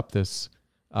props up this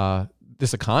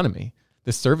economy,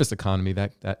 this service economy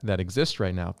that exists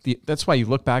right now. That's why you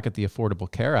look back at the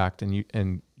Affordable Care Act and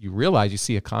you realize, you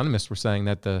see economists were saying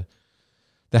that the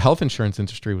health insurance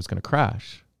industry was going to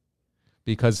crash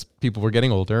because people were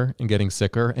getting older and getting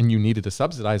sicker, and you needed to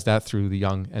subsidize that through the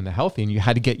young and the healthy, and you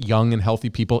had to get young and healthy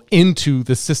people into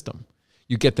the system.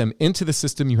 You get them into the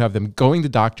system, you have them going to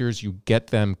doctors, you get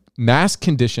them mass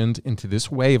conditioned into this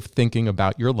way of thinking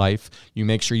about your life. You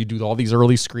make sure you do all these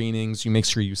early screenings, you make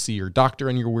sure you see your doctor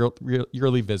in your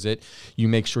yearly visit, you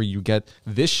make sure you get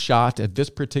this shot at this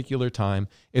particular time.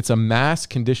 It's a mass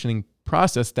conditioning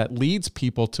process that leads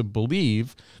people to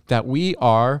believe that we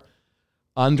are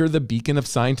under the beacon of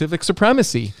scientific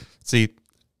supremacy. See,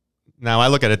 now I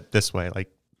look at it this way, like,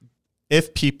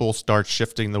 if people start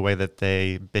shifting the way that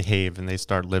they behave and they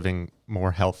start living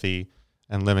more healthy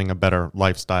and living a better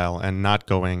lifestyle and not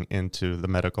going into the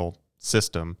medical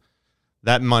system,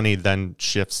 that money then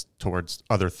shifts towards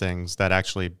other things that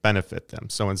actually benefit them.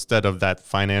 So instead of that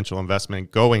financial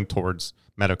investment going towards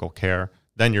medical care,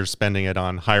 then you're spending it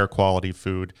on higher quality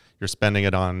food. You're spending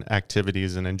it on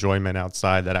activities and enjoyment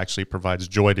outside that actually provides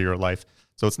joy to your life.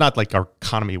 So it's not like our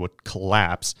economy would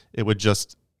collapse. It would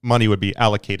just, money would be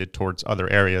allocated towards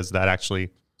other areas that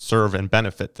actually serve and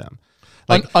benefit them.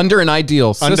 Like, under an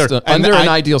ideal system,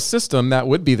 ideal system, that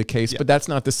would be the case, but that's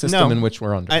not the system in which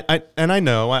we're under. I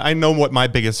know what my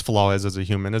biggest flaw is as a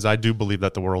human is I do believe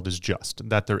that the world is just,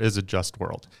 that there is a just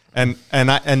world, and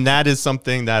that is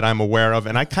something that I'm aware of,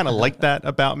 and I kind of like that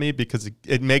about me because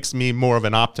it makes me more of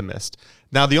an optimist.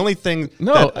 Now, the only thing,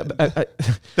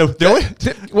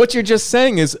 what you're just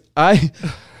saying is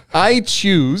I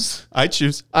choose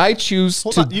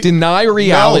to deny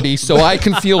reality so I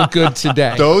can feel good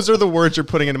today. Those are the words you're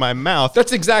putting into my mouth.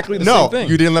 That's exactly the same thing.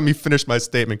 No, you didn't let me finish my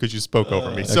statement because you spoke over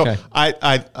me. So okay.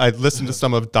 I listened to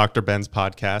some of Dr. Ben's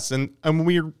podcasts, and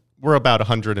we're about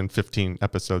 115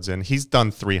 episodes in. He's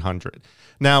done 300.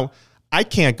 Now, I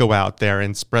can't go out there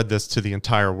and spread this to the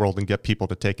entire world and get people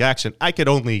to take action. I could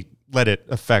only let it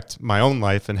affect my own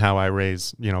life and how I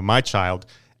raise, my child,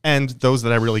 and those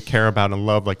that I really care about and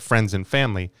love, like friends and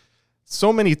family.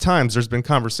 So many times there's been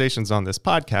conversations on this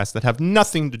podcast that have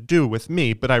nothing to do with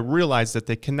me, but I realize that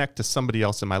they connect to somebody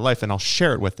else in my life, and I'll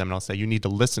share it with them, and I'll say, you need to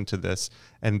listen to this,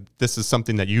 and this is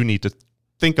something that you need to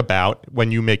think about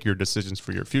when you make your decisions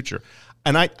for your future.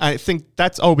 And I think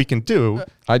that's all we can do.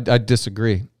 I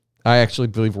disagree. I actually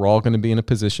believe we're all going to be in a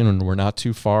position, and we're not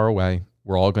too far away,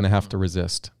 we're all going to have to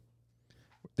resist.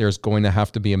 There's going to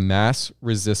have to be a mass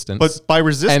resistance. But by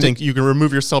resisting, you can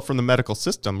remove yourself from the medical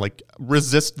system. Like,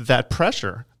 resist that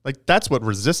pressure. Like, that's what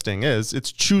resisting is.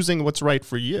 It's choosing what's right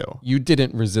for you. You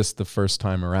didn't resist the first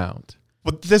time around.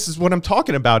 But this is what I'm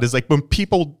talking about, is like when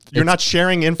people, you're not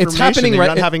sharing information, you're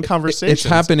not having conversations. It's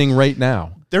happening right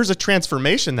now. There's a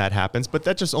transformation that happens, but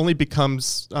that just only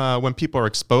becomes when people are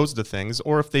exposed to things,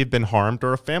 or if they've been harmed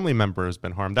or a family member has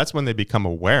been harmed. That's when they become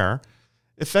aware.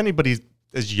 If anybody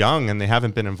is young and they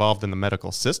haven't been involved in the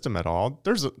medical system at all,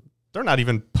 they're not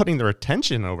even putting their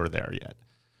attention over there yet.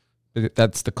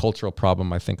 That's the cultural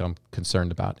problem I think I'm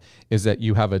concerned about, is that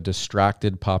you have a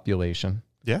distracted population.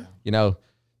 Yeah.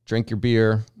 Drink your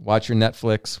beer, watch your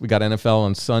Netflix. We got NFL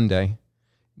on Sunday.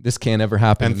 this can't ever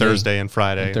happen. And Thursday and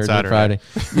Friday and Saturday.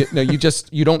 Friday.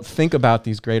 You don't think about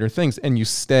these greater things, and you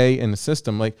stay in the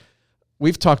system. Like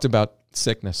we've talked about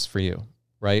sickness for you,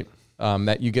 right?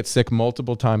 That you get sick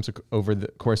multiple times over the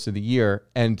course of the year,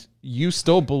 and you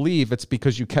still believe it's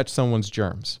because you catch someone's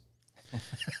germs.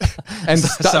 And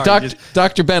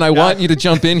Dr. Ben, I want you to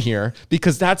jump in here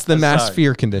because that's the mass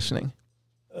fear conditioning.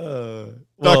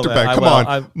 Dr. Ben, come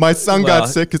on. My son got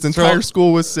sick. His entire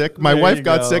school was sick. My wife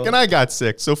got sick, and I got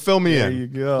sick. So fill me in. You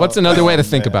go. What's another way to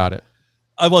think about it?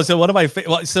 So one of my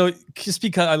so just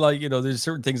because I like, there's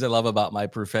certain things I love about my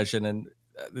profession, and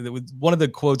one of the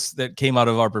quotes that came out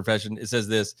of our profession, it says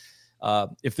this: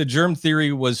 if the germ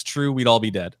theory was true, we'd all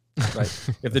be dead. Right?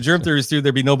 If the germ theory is true,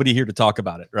 there'd be nobody here to talk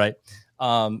about it. Right?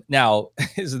 Now,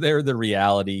 is there the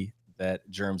reality that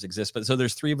germs exist? But so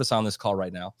there's 3 of us on this call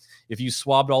right now. If you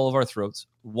swabbed all of our throats,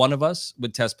 one of us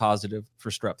would test positive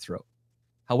for strep throat.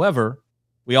 However,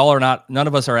 we all are not, none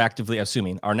of us are actively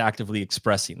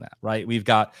expressing that, right? We've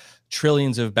got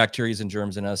trillions of bacteria and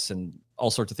germs in us and all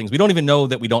sorts of things we don't even know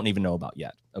that we don't even know about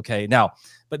yet. Okay. Now,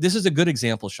 but this is a good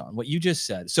example, Sean, what you just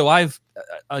said. So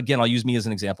again, I'll use me as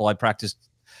an example. I practiced,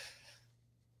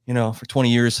 for 20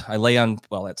 years. I lay on,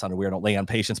 well, that sounded weird. I don't lay on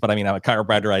patients, but I mean, I'm a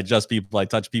chiropractor. I adjust people. I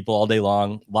touch people all day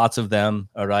long. Lots of them.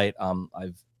 All right.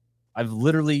 I've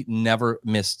literally never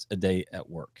missed a day at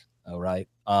work. All right.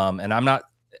 And I'm not,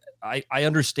 I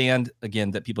understand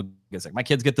again that people get sick. My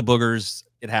kids get the boogers.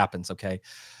 It happens. Okay.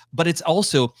 But it's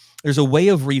also, there's a way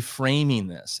of reframing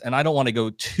this. And I don't want to go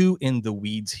too in the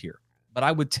weeds here, but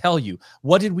I would tell you,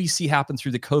 what did we see happen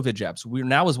through the COVID jabs? We're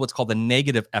now is what's called the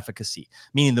negative efficacy,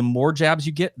 meaning the more jabs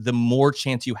you get, the more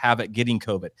chance you have at getting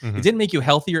COVID. Mm-hmm. It didn't make you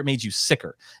healthier. It made you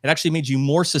sicker. It actually made you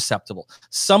more susceptible.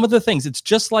 Some of the things, it's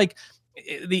just like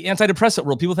the antidepressant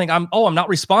world. People think I'm not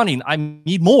responding. I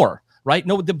need more. Right?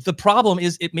 No, the problem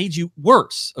is it made you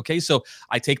worse. Okay. So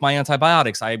I take my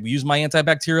antibiotics. I use my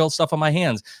antibacterial stuff on my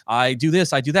hands. I do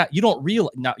this, I do that. You don't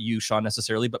realize, not you, Sean,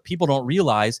 necessarily, but people don't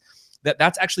realize that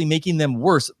that's actually making them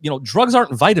worse. Drugs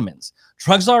aren't vitamins.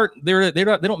 Drugs they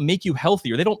don't make you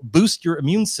healthier. They don't boost your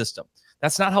immune system.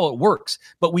 That's not how it works.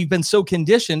 But we've been so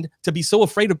conditioned to be so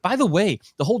afraid of, by the way,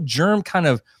 the whole germ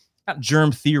not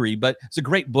germ theory, but it's a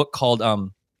great book called,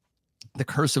 The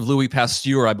Curse of Louis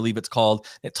Pasteur, I believe it's called.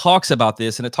 It talks about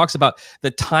this, and it talks about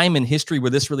the time in history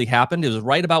where this really happened. It was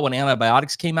right about when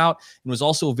antibiotics came out. It was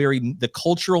also the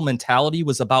cultural mentality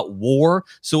was about war.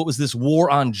 So it was this war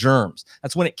on germs.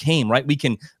 That's when it came, right?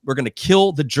 We're going to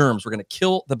kill the germs. We're going to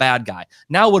kill the bad guy.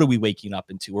 Now, what are we waking up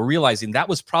into? We're realizing that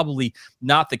was probably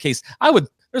not the case.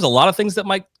 There's a lot of things that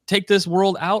might take this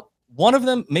world out. One of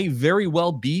them may very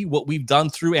well be what we've done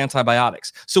through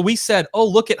antibiotics. So we said, oh,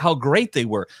 look at how great they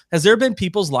were. Has there been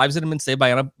people's lives that have been saved by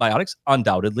antibiotics?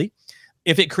 Undoubtedly.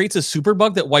 If it creates a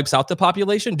superbug that wipes out the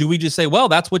population, do we just say, well,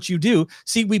 that's what you do?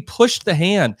 See, we pushed the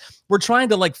hand. We're trying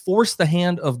to force the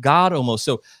hand of God almost.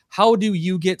 So how do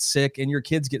you get sick and your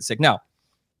kids get sick? Now,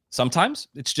 sometimes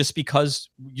it's just because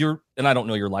and I don't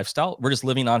know your lifestyle. We're just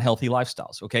living unhealthy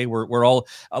lifestyles. Okay. We're all,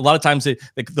 a lot of times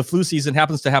the flu season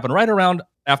happens to happen right around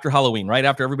after Halloween, right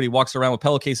after everybody walks around with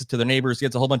pillowcases to their neighbors,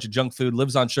 gets a whole bunch of junk food,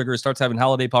 lives on sugar, starts having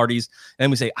holiday parties.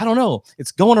 And we say, I don't know,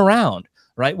 it's going around,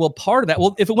 right? Well, part of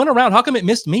that, if it went around, how come it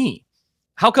missed me?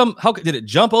 How did it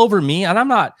jump over me? And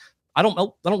I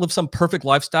don't live some perfect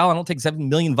lifestyle. I don't take 7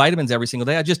 million vitamins every single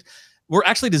day. We're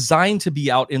actually designed to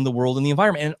be out in the world, in the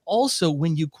environment. And also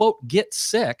when you, quote, get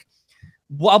sick,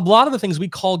 a lot of the things we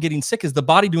call getting sick is the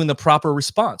body doing the proper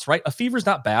response, right? A fever is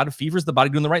not bad. A fever is the body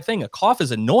doing the right thing. A cough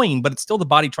is annoying, but it's still the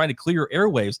body trying to clear your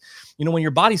airwaves. When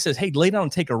your body says, hey, lay down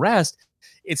and take a rest,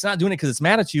 it's not doing it because it's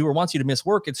mad at you or wants you to miss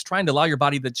work. It's trying to allow your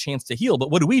body the chance to heal. But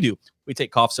what do? We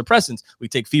take cough suppressants. We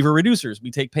take fever reducers.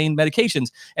 We take pain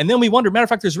medications. And then we wonder, matter of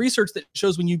fact, there's research that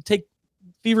shows when you take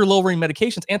fever lowering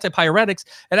medications, antipyretics,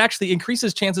 it actually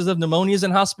increases chances of pneumonias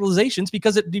and hospitalizations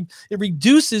because it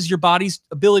reduces your body's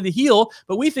ability to heal.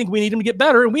 But we think we need them to get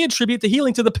better, and we attribute the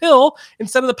healing to the pill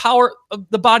instead of the power of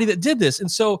the body that did this. And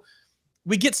so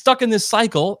we get stuck in this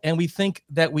cycle, and we think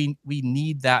that we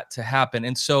need that to happen.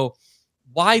 And so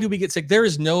why do we get sick?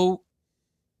 There's some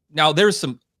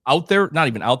out there, not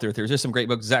even out there. There's some great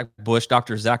books.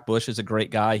 Dr. Zach Bush is a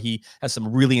great guy. He has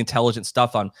some really intelligent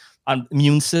stuff on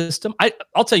immune system.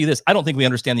 I'll tell you this. I don't think we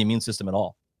understand the immune system at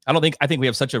all. I think we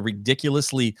have such a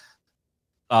ridiculously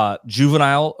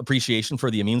juvenile appreciation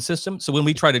for the immune system. So when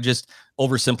we try to just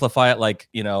oversimplify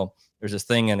it, there's this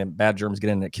thing and bad germs get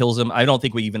in and it kills them. I don't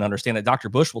think we even understand it. Dr.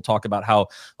 Bush will talk about how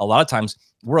a lot of times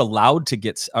we're allowed to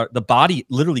the body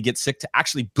literally gets sick to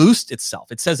actually boost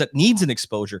itself. It says it needs an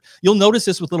exposure. You'll notice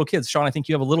this with little kids. Sean, I think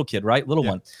you have a little kid, right? Little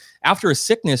one. After a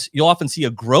sickness, you'll often see a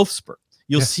growth spurt.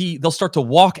 You'll see they'll start to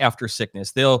walk after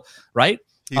sickness. They'll right.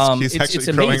 He's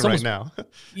actually growing right now.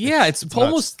 Yeah, it's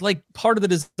almost like part of the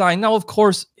design. Now, of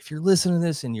course, if you're listening to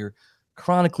this and you're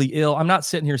chronically ill, I'm not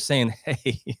sitting here saying,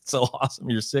 hey, it's so awesome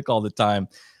you're sick all the time.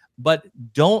 But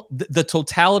the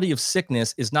totality of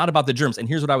sickness is not about the germs. And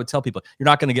here's what I would tell people. You're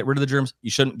not going to get rid of the germs.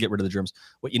 You shouldn't get rid of the germs.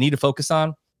 What you need to focus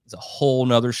on is a whole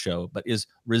nother show, but is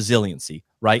resiliency,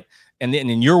 right? And then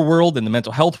in your world, in the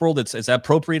mental health world, it's as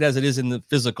appropriate as it is in the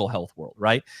physical health world,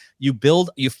 right? You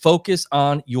focus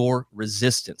on your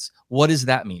resistance. What does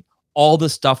that mean? All the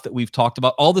stuff that we've talked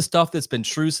about, all the stuff that's been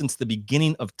true since the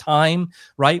beginning of time,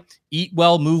 right? Eat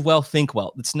well, move well, think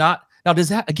well. It's not, now does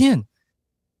that, again,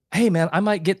 hey man, I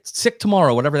might get sick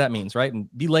tomorrow, whatever that means, right? And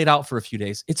be laid out for a few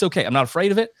days. It's okay. I'm not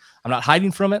afraid of it. I'm not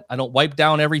hiding from it. I don't wipe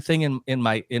down everything in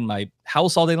my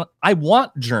house all day long. I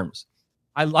want germs.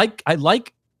 I like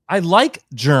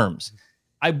germs.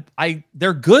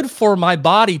 They're good for my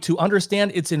body to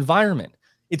understand its environment.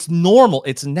 It's normal.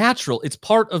 It's natural. It's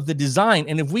part of the design.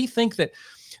 And if we think that,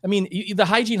 I mean, the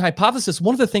hygiene hypothesis,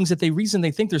 one of the things that reason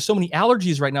they think there's so many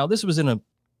allergies right now, this was in a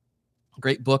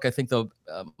great book, I think the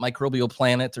Microbial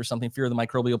Planet or something, Fear of the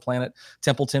Microbial Planet,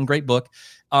 Templeton, great book.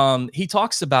 He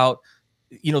talks about,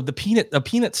 the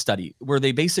peanut study where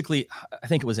they basically, I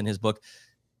think it was in his book,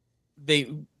 they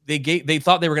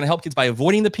thought they were going to help kids by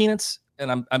avoiding the peanuts,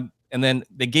 and then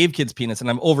they gave kids peanuts, and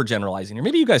I'm overgeneralizing here.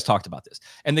 Maybe you guys talked about this.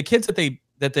 And the kids that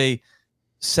they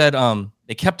said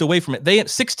they kept away from it,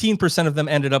 16% of them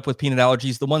ended up with peanut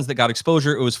allergies. The ones that got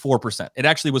exposure, it was 4%. It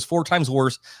actually was 4 times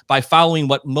worse by following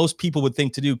what most people would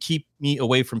think to do, keep me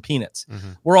away from peanuts.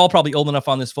 Mm-hmm. We're all probably old enough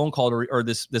on this phone call or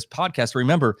this podcast to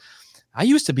remember, I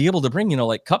used to be able to bring,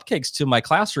 like cupcakes to my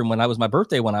classroom when I was my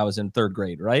birthday when I was in 3rd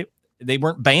grade, right? They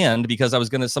weren't banned because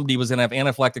somebody was going to have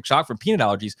anaphylactic shock from peanut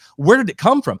allergies. Where did it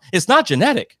come from? It's not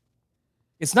genetic.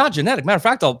 It's not genetic. Matter of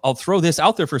fact, I'll throw this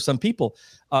out there for some people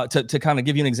to kind of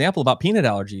give you an example about peanut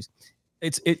allergies.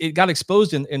 It got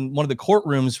exposed in one of the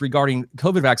courtrooms regarding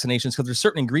COVID vaccinations because there's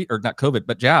certain ingredients, or not COVID,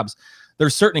 but jabs.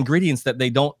 There's certain ingredients that they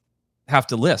don't have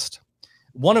to list.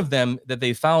 One of them that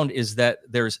they found is that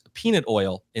there's peanut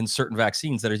oil in certain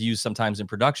vaccines that are used sometimes in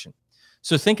production.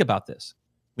 So think about this.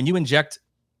 When you inject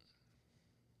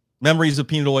memories of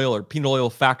peanut oil or peanut oil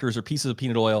factors or pieces of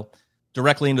peanut oil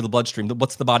directly into the bloodstream,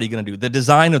 what's the body going to do? The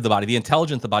design of the body, the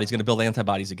intelligence of the body is going to build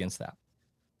antibodies against that,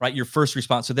 right? Your first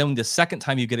response. So then the second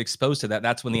time you get exposed to that,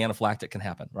 that's when the anaphylactic can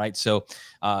happen, right? So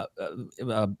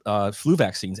flu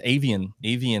vaccines, avian,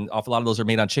 a lot of those are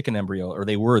made on chicken embryo, or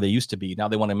they used to be. Now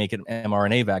they want to make it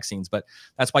mRNA vaccines, but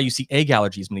that's why you see egg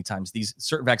allergies many times. These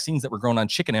certain vaccines that were grown on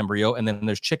chicken embryo, and then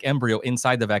there's chick embryo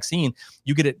inside the vaccine,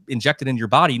 you get it injected into your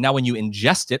body. Now, when you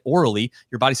ingest it orally,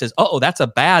 your body says, oh, that's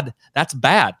bad. That's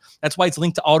why it's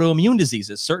linked to autoimmune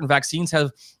diseases. Certain vaccines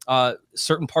have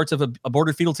certain parts of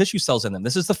aborted fetal tissue cells in them.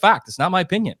 This is the fact. It's not my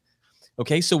opinion.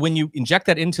 Okay, so when you inject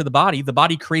that into the body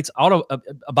creates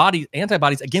body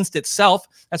antibodies against itself.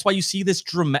 That's why you see this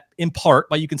in part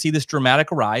why you can see this dramatic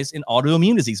rise in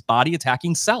autoimmune disease, body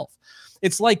attacking self.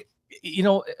 It's like,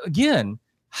 again,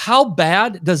 how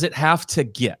bad does it have to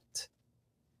get?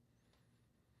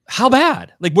 How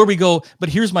bad? Like where we go, but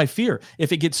here's my fear.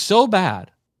 If it gets so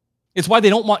bad, it's why they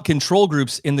don't want control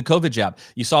groups in the COVID jab.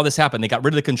 You saw this happen. They got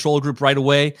rid of the control group right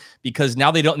away because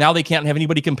now they can't have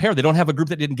anybody compare. They don't have a group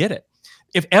that didn't get it.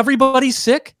 If everybody's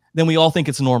sick, then we all think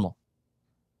it's normal.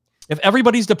 If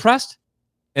everybody's depressed,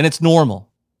 and it's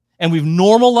normal. And we've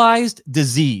normalized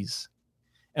disease.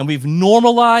 And we've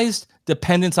normalized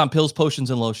dependence on pills,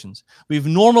 potions, and lotions. We've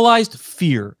normalized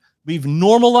fear. We've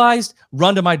normalized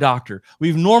run to my doctor.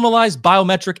 We've normalized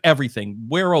biometric everything.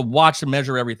 Wear a watch to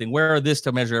measure everything. Wear this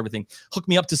to measure everything. Hook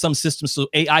me up to some system so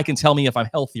AI can tell me if I'm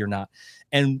healthy or not.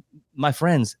 And my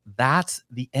friends, that's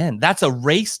the end. That's a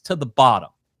race to the bottom.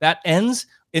 That ends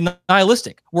in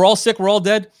nihilistic. We're all sick. We're all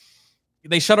dead.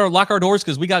 They lock our doors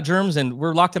because we got germs and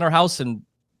we're locked in our house and,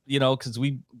 because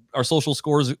our social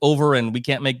score is over and we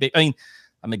can't make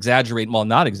I'm exaggerating. Well,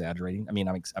 not exaggerating. I'm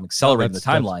accelerating the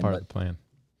timeline. That's part of the plan.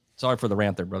 Sorry for the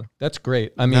rant there, brother. That's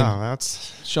great.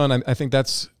 That's Sean. I think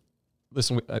that's.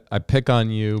 Listen, I pick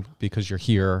on you because you're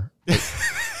here,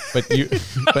 but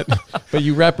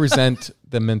you represent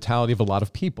the mentality of a lot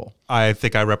of people. I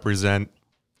think I represent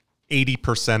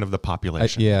 80% of the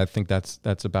population. I think that's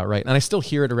about right. And I still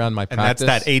hear it around my practice. And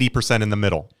that's that 80% in the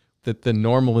middle. The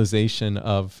normalization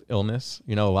of illness.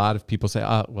 A lot of people say,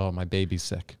 well, my baby's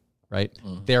sick, right?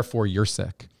 Mm. Therefore, you're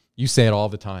sick. You say it all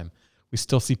the time. We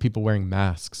still see people wearing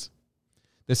masks.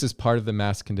 This is part of the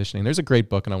mass conditioning. There's a great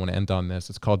book, and I want to end on this.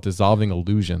 It's called Dissolving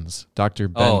Illusions. Dr.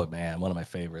 Ben. Oh, man, one of my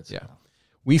favorites. Yeah.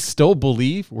 We're still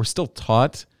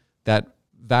taught that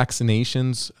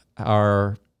vaccinations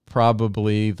are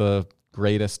probably the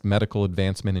greatest medical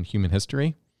advancement in human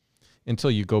history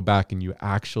until you go back and you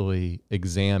actually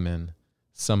examine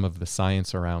some of the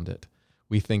science around it.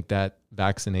 We think that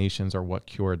vaccinations are what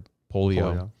cured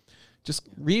polio. Just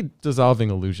read Dissolving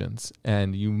Illusions,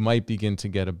 and you might begin to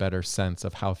get a better sense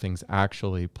of how things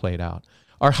actually played out.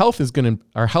 Our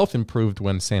health improved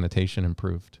when sanitation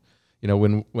improved. You know,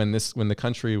 when the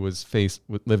country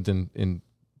lived in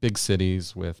big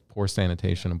cities with poor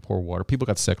sanitation and poor water, people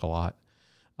got sick a lot,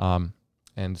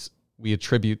 and we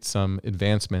attribute some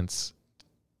advancements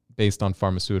based on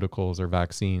pharmaceuticals or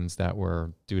vaccines that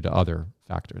were due to other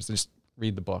factors. Just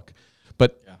read the book,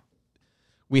 but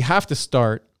we have to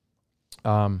start.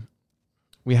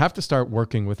 We have to start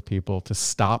working with people to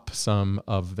stop some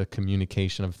of the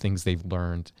communication of things they've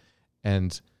learned,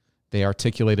 and they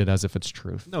articulate it as if it's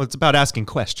truth. No, it's about asking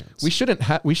questions. We shouldn't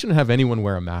have anyone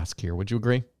wear a mask here. Would you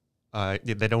agree?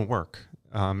 They don't work.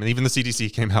 And even the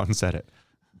CDC came out and said it.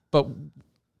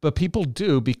 But people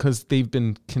do because they've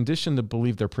been conditioned to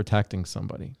believe they're protecting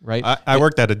somebody, right? I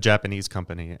worked at a Japanese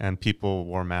company, and people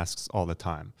wore masks all the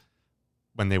time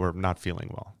when they were not feeling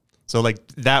well. So like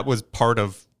that was part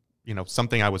of,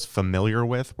 something I was familiar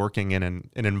with, working in an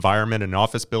environment, an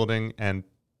office building, and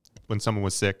when someone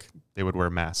was sick, they would wear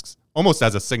masks, almost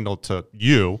as a signal to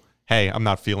you, hey, I'm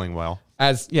not feeling well.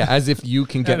 As if you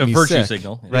can get me virtue sick,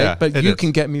 signal, right? Yeah, but you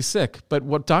can get me sick. But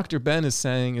what Dr. Ben is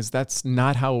saying is that's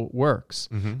not how it works.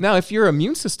 Mm-hmm. Now, if your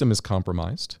immune system is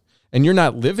compromised and you're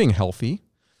not living healthy,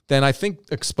 then I think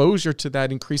exposure to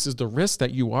that increases the risk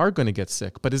that you are going to get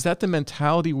sick. But is that the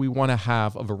mentality we want to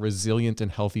have of a resilient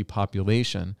and healthy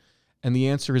population? And the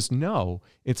answer is no,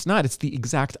 it's not. It's the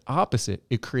exact opposite.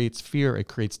 It creates fear, it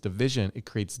creates division, it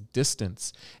creates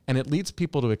distance, and it leads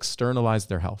people to externalize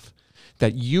their health.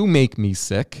 That you make me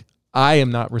sick, I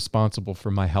am not responsible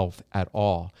for my health at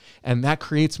all. And that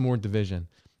creates more division.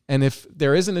 And if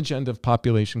there is an agenda of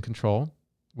population control,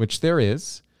 which there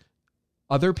is,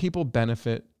 other people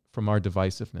benefit from our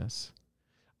divisiveness.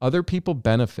 Other people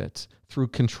benefit through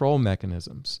control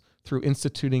mechanisms, through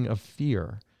instituting of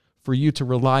fear, for you to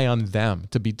rely on them,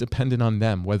 to be dependent on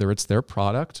them, whether it's their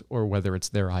product or whether it's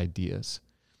their ideas.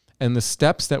 And the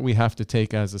steps that we have to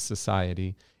take as a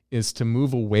society is to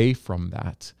move away from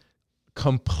that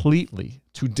completely,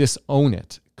 to disown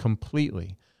it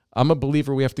completely. I'm a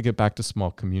believer we have to get back to small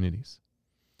communities.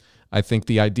 I think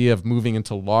the idea of moving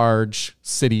into large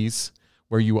cities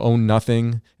where you own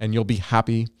nothing and you'll be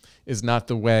happy is not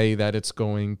the way that it's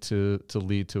going to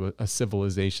lead to a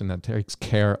civilization that takes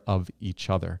care of each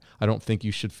other. I don't think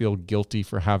you should feel guilty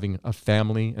for having a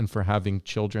family and for having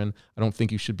children. I don't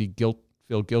think you should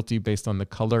feel guilty based on the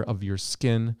color of your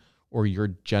skin or your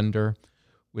gender.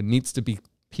 It needs to be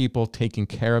people taking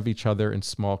care of each other in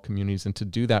small communities. And to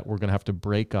do that, we're going to have to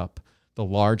break up the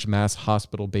large mass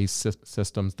hospital-based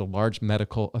systems, the large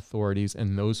medical authorities,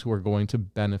 and those who are going to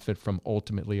benefit from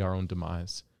ultimately our own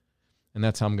demise. And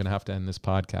that's how I'm going to have to end this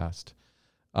podcast.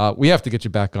 We have to get you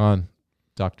back on,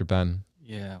 Dr. Ben.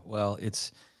 Yeah, well,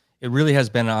 it really has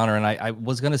been an honor. And I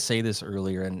was going to say this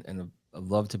earlier, and I'd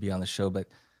love to be on the show, but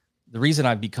the reason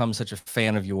I've become such a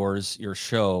fan of your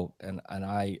show, and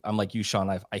I'm like you, Sean,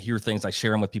 I hear things, I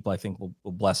share them with people I think will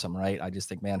bless them, right? I just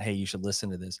think, man, hey, you should listen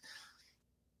to this.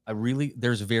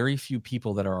 There's very few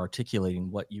people that are articulating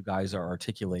what you guys are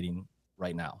articulating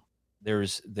right now.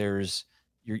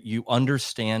 You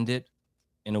understand it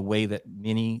in a way that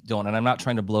many don't. And I'm not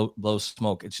trying to blow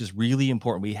smoke. It's just really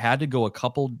important. We had to go a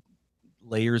couple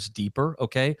layers deeper,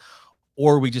 okay?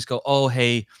 Or we just go, oh,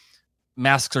 hey,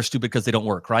 masks are stupid because they don't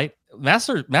work, right?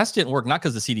 Masks didn't work, not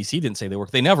because the CDC didn't say they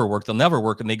work. They never work. They'll never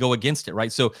work, and they go against it,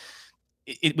 right? So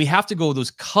we have to go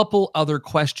those couple other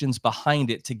questions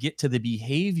behind it to get to the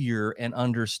behavior and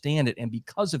understand it. And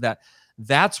because of that,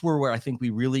 that's where I think we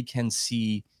really can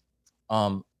see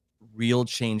real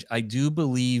change. I do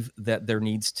believe that there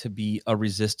needs to be a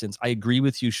resistance. I agree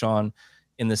with you, Sean,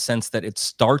 in the sense that it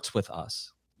starts with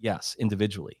us, yes,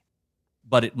 individually,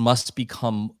 but it must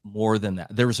become more than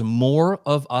that. There's more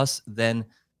of us than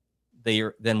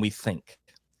we think.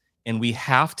 And we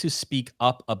have to speak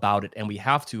up about it, and we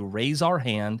have to raise our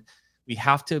hand. We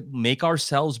have to make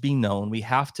ourselves be known. We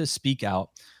have to speak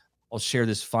out. I'll share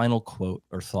this final quote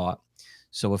or thought.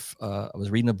 So if I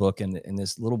was reading a book, and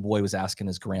this little boy was asking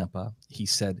his grandpa, he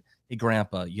said, hey,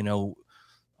 Grandpa,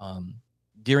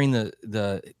 during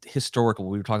the historical,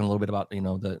 we were talking a little bit about,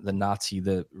 the Nazi,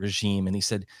 the regime. And he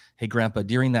said, hey, Grandpa,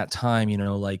 during that time,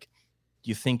 do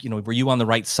you think, were you on the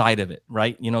right side of it?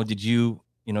 Right. Did you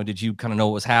kind of know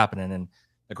what was happening? And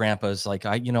the grandpa's like,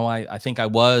 I think I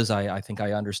was, I think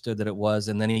I understood that it was.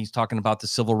 And then he's talking about the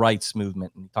civil rights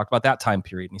movement, and he talked about that time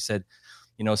period. And he said,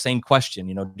 same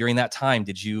question, during that time,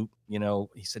 did you,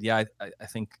 he said, yeah, I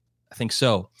think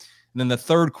so. And then the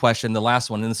third question, the last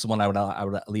one, and this is one I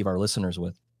would leave our listeners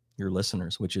with, your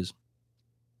listeners, which is,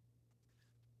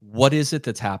 what is it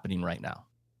that's happening right now?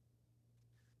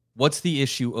 What's the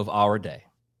issue of our day?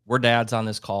 We're dads on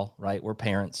this call, right? We're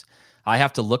parents. I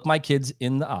have to look my kids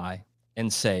in the eye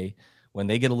and say, when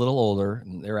they get a little older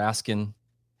and they're asking,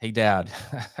 hey, Dad,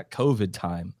 COVID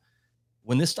time,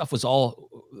 when this stuff was all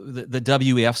the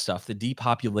WEF stuff, the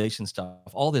depopulation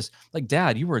stuff, all this, like,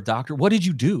 Dad, you were a doctor. What did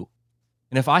you do?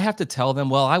 And if I have to tell them,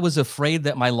 well, I was afraid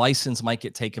that my license might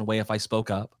get taken away if I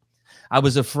spoke up. I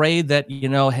was afraid that,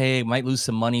 hey, might lose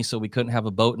some money, so we couldn't have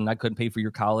a boat and I couldn't pay for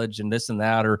your college and this and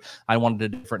that, or I wanted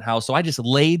a different house. So I just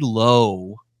laid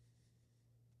low,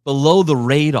 below the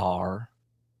radar,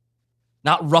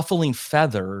 not ruffling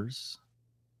feathers.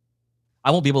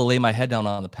 I won't be able to lay my head down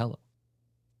on the pillow.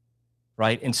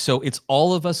 Right. And so it's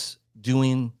all of us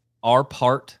doing our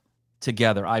part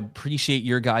together. I appreciate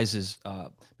your guys's,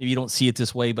 maybe you don't see it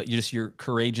this way, but just your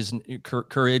courage and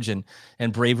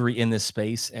bravery in this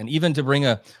space. And even to bring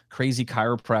a crazy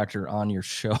chiropractor on your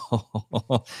show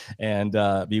and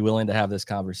be willing to have this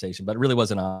conversation. But it really was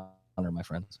an honor, my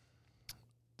friends.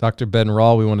 Dr. Ben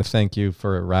Rall, we want to thank you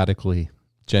for a radically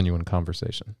genuine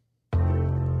conversation.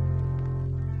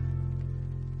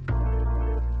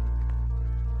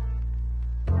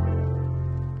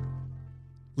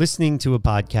 Listening to a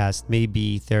podcast may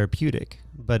be therapeutic,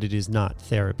 but it is not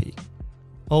therapy.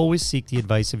 Always seek the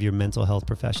advice of your mental health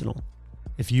professional.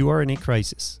 If you are in a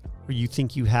crisis or you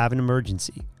think you have an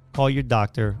emergency, call your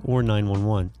doctor or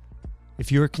 911.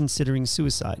 If you are considering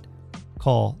suicide,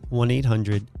 call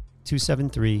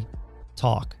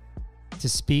 1-800-273-TALK to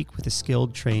speak with a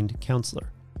skilled, trained counselor.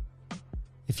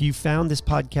 If you found this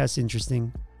podcast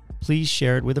interesting, please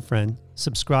share it with a friend,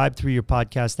 subscribe through your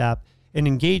podcast app, and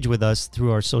engage with us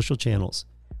through our social channels.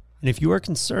 And if you are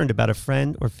concerned about a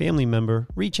friend or family member,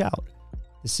 reach out.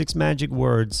 The 6 magic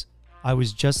words, "I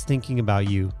was just thinking about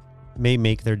you," may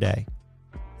make their day.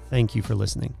 Thank you for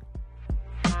listening.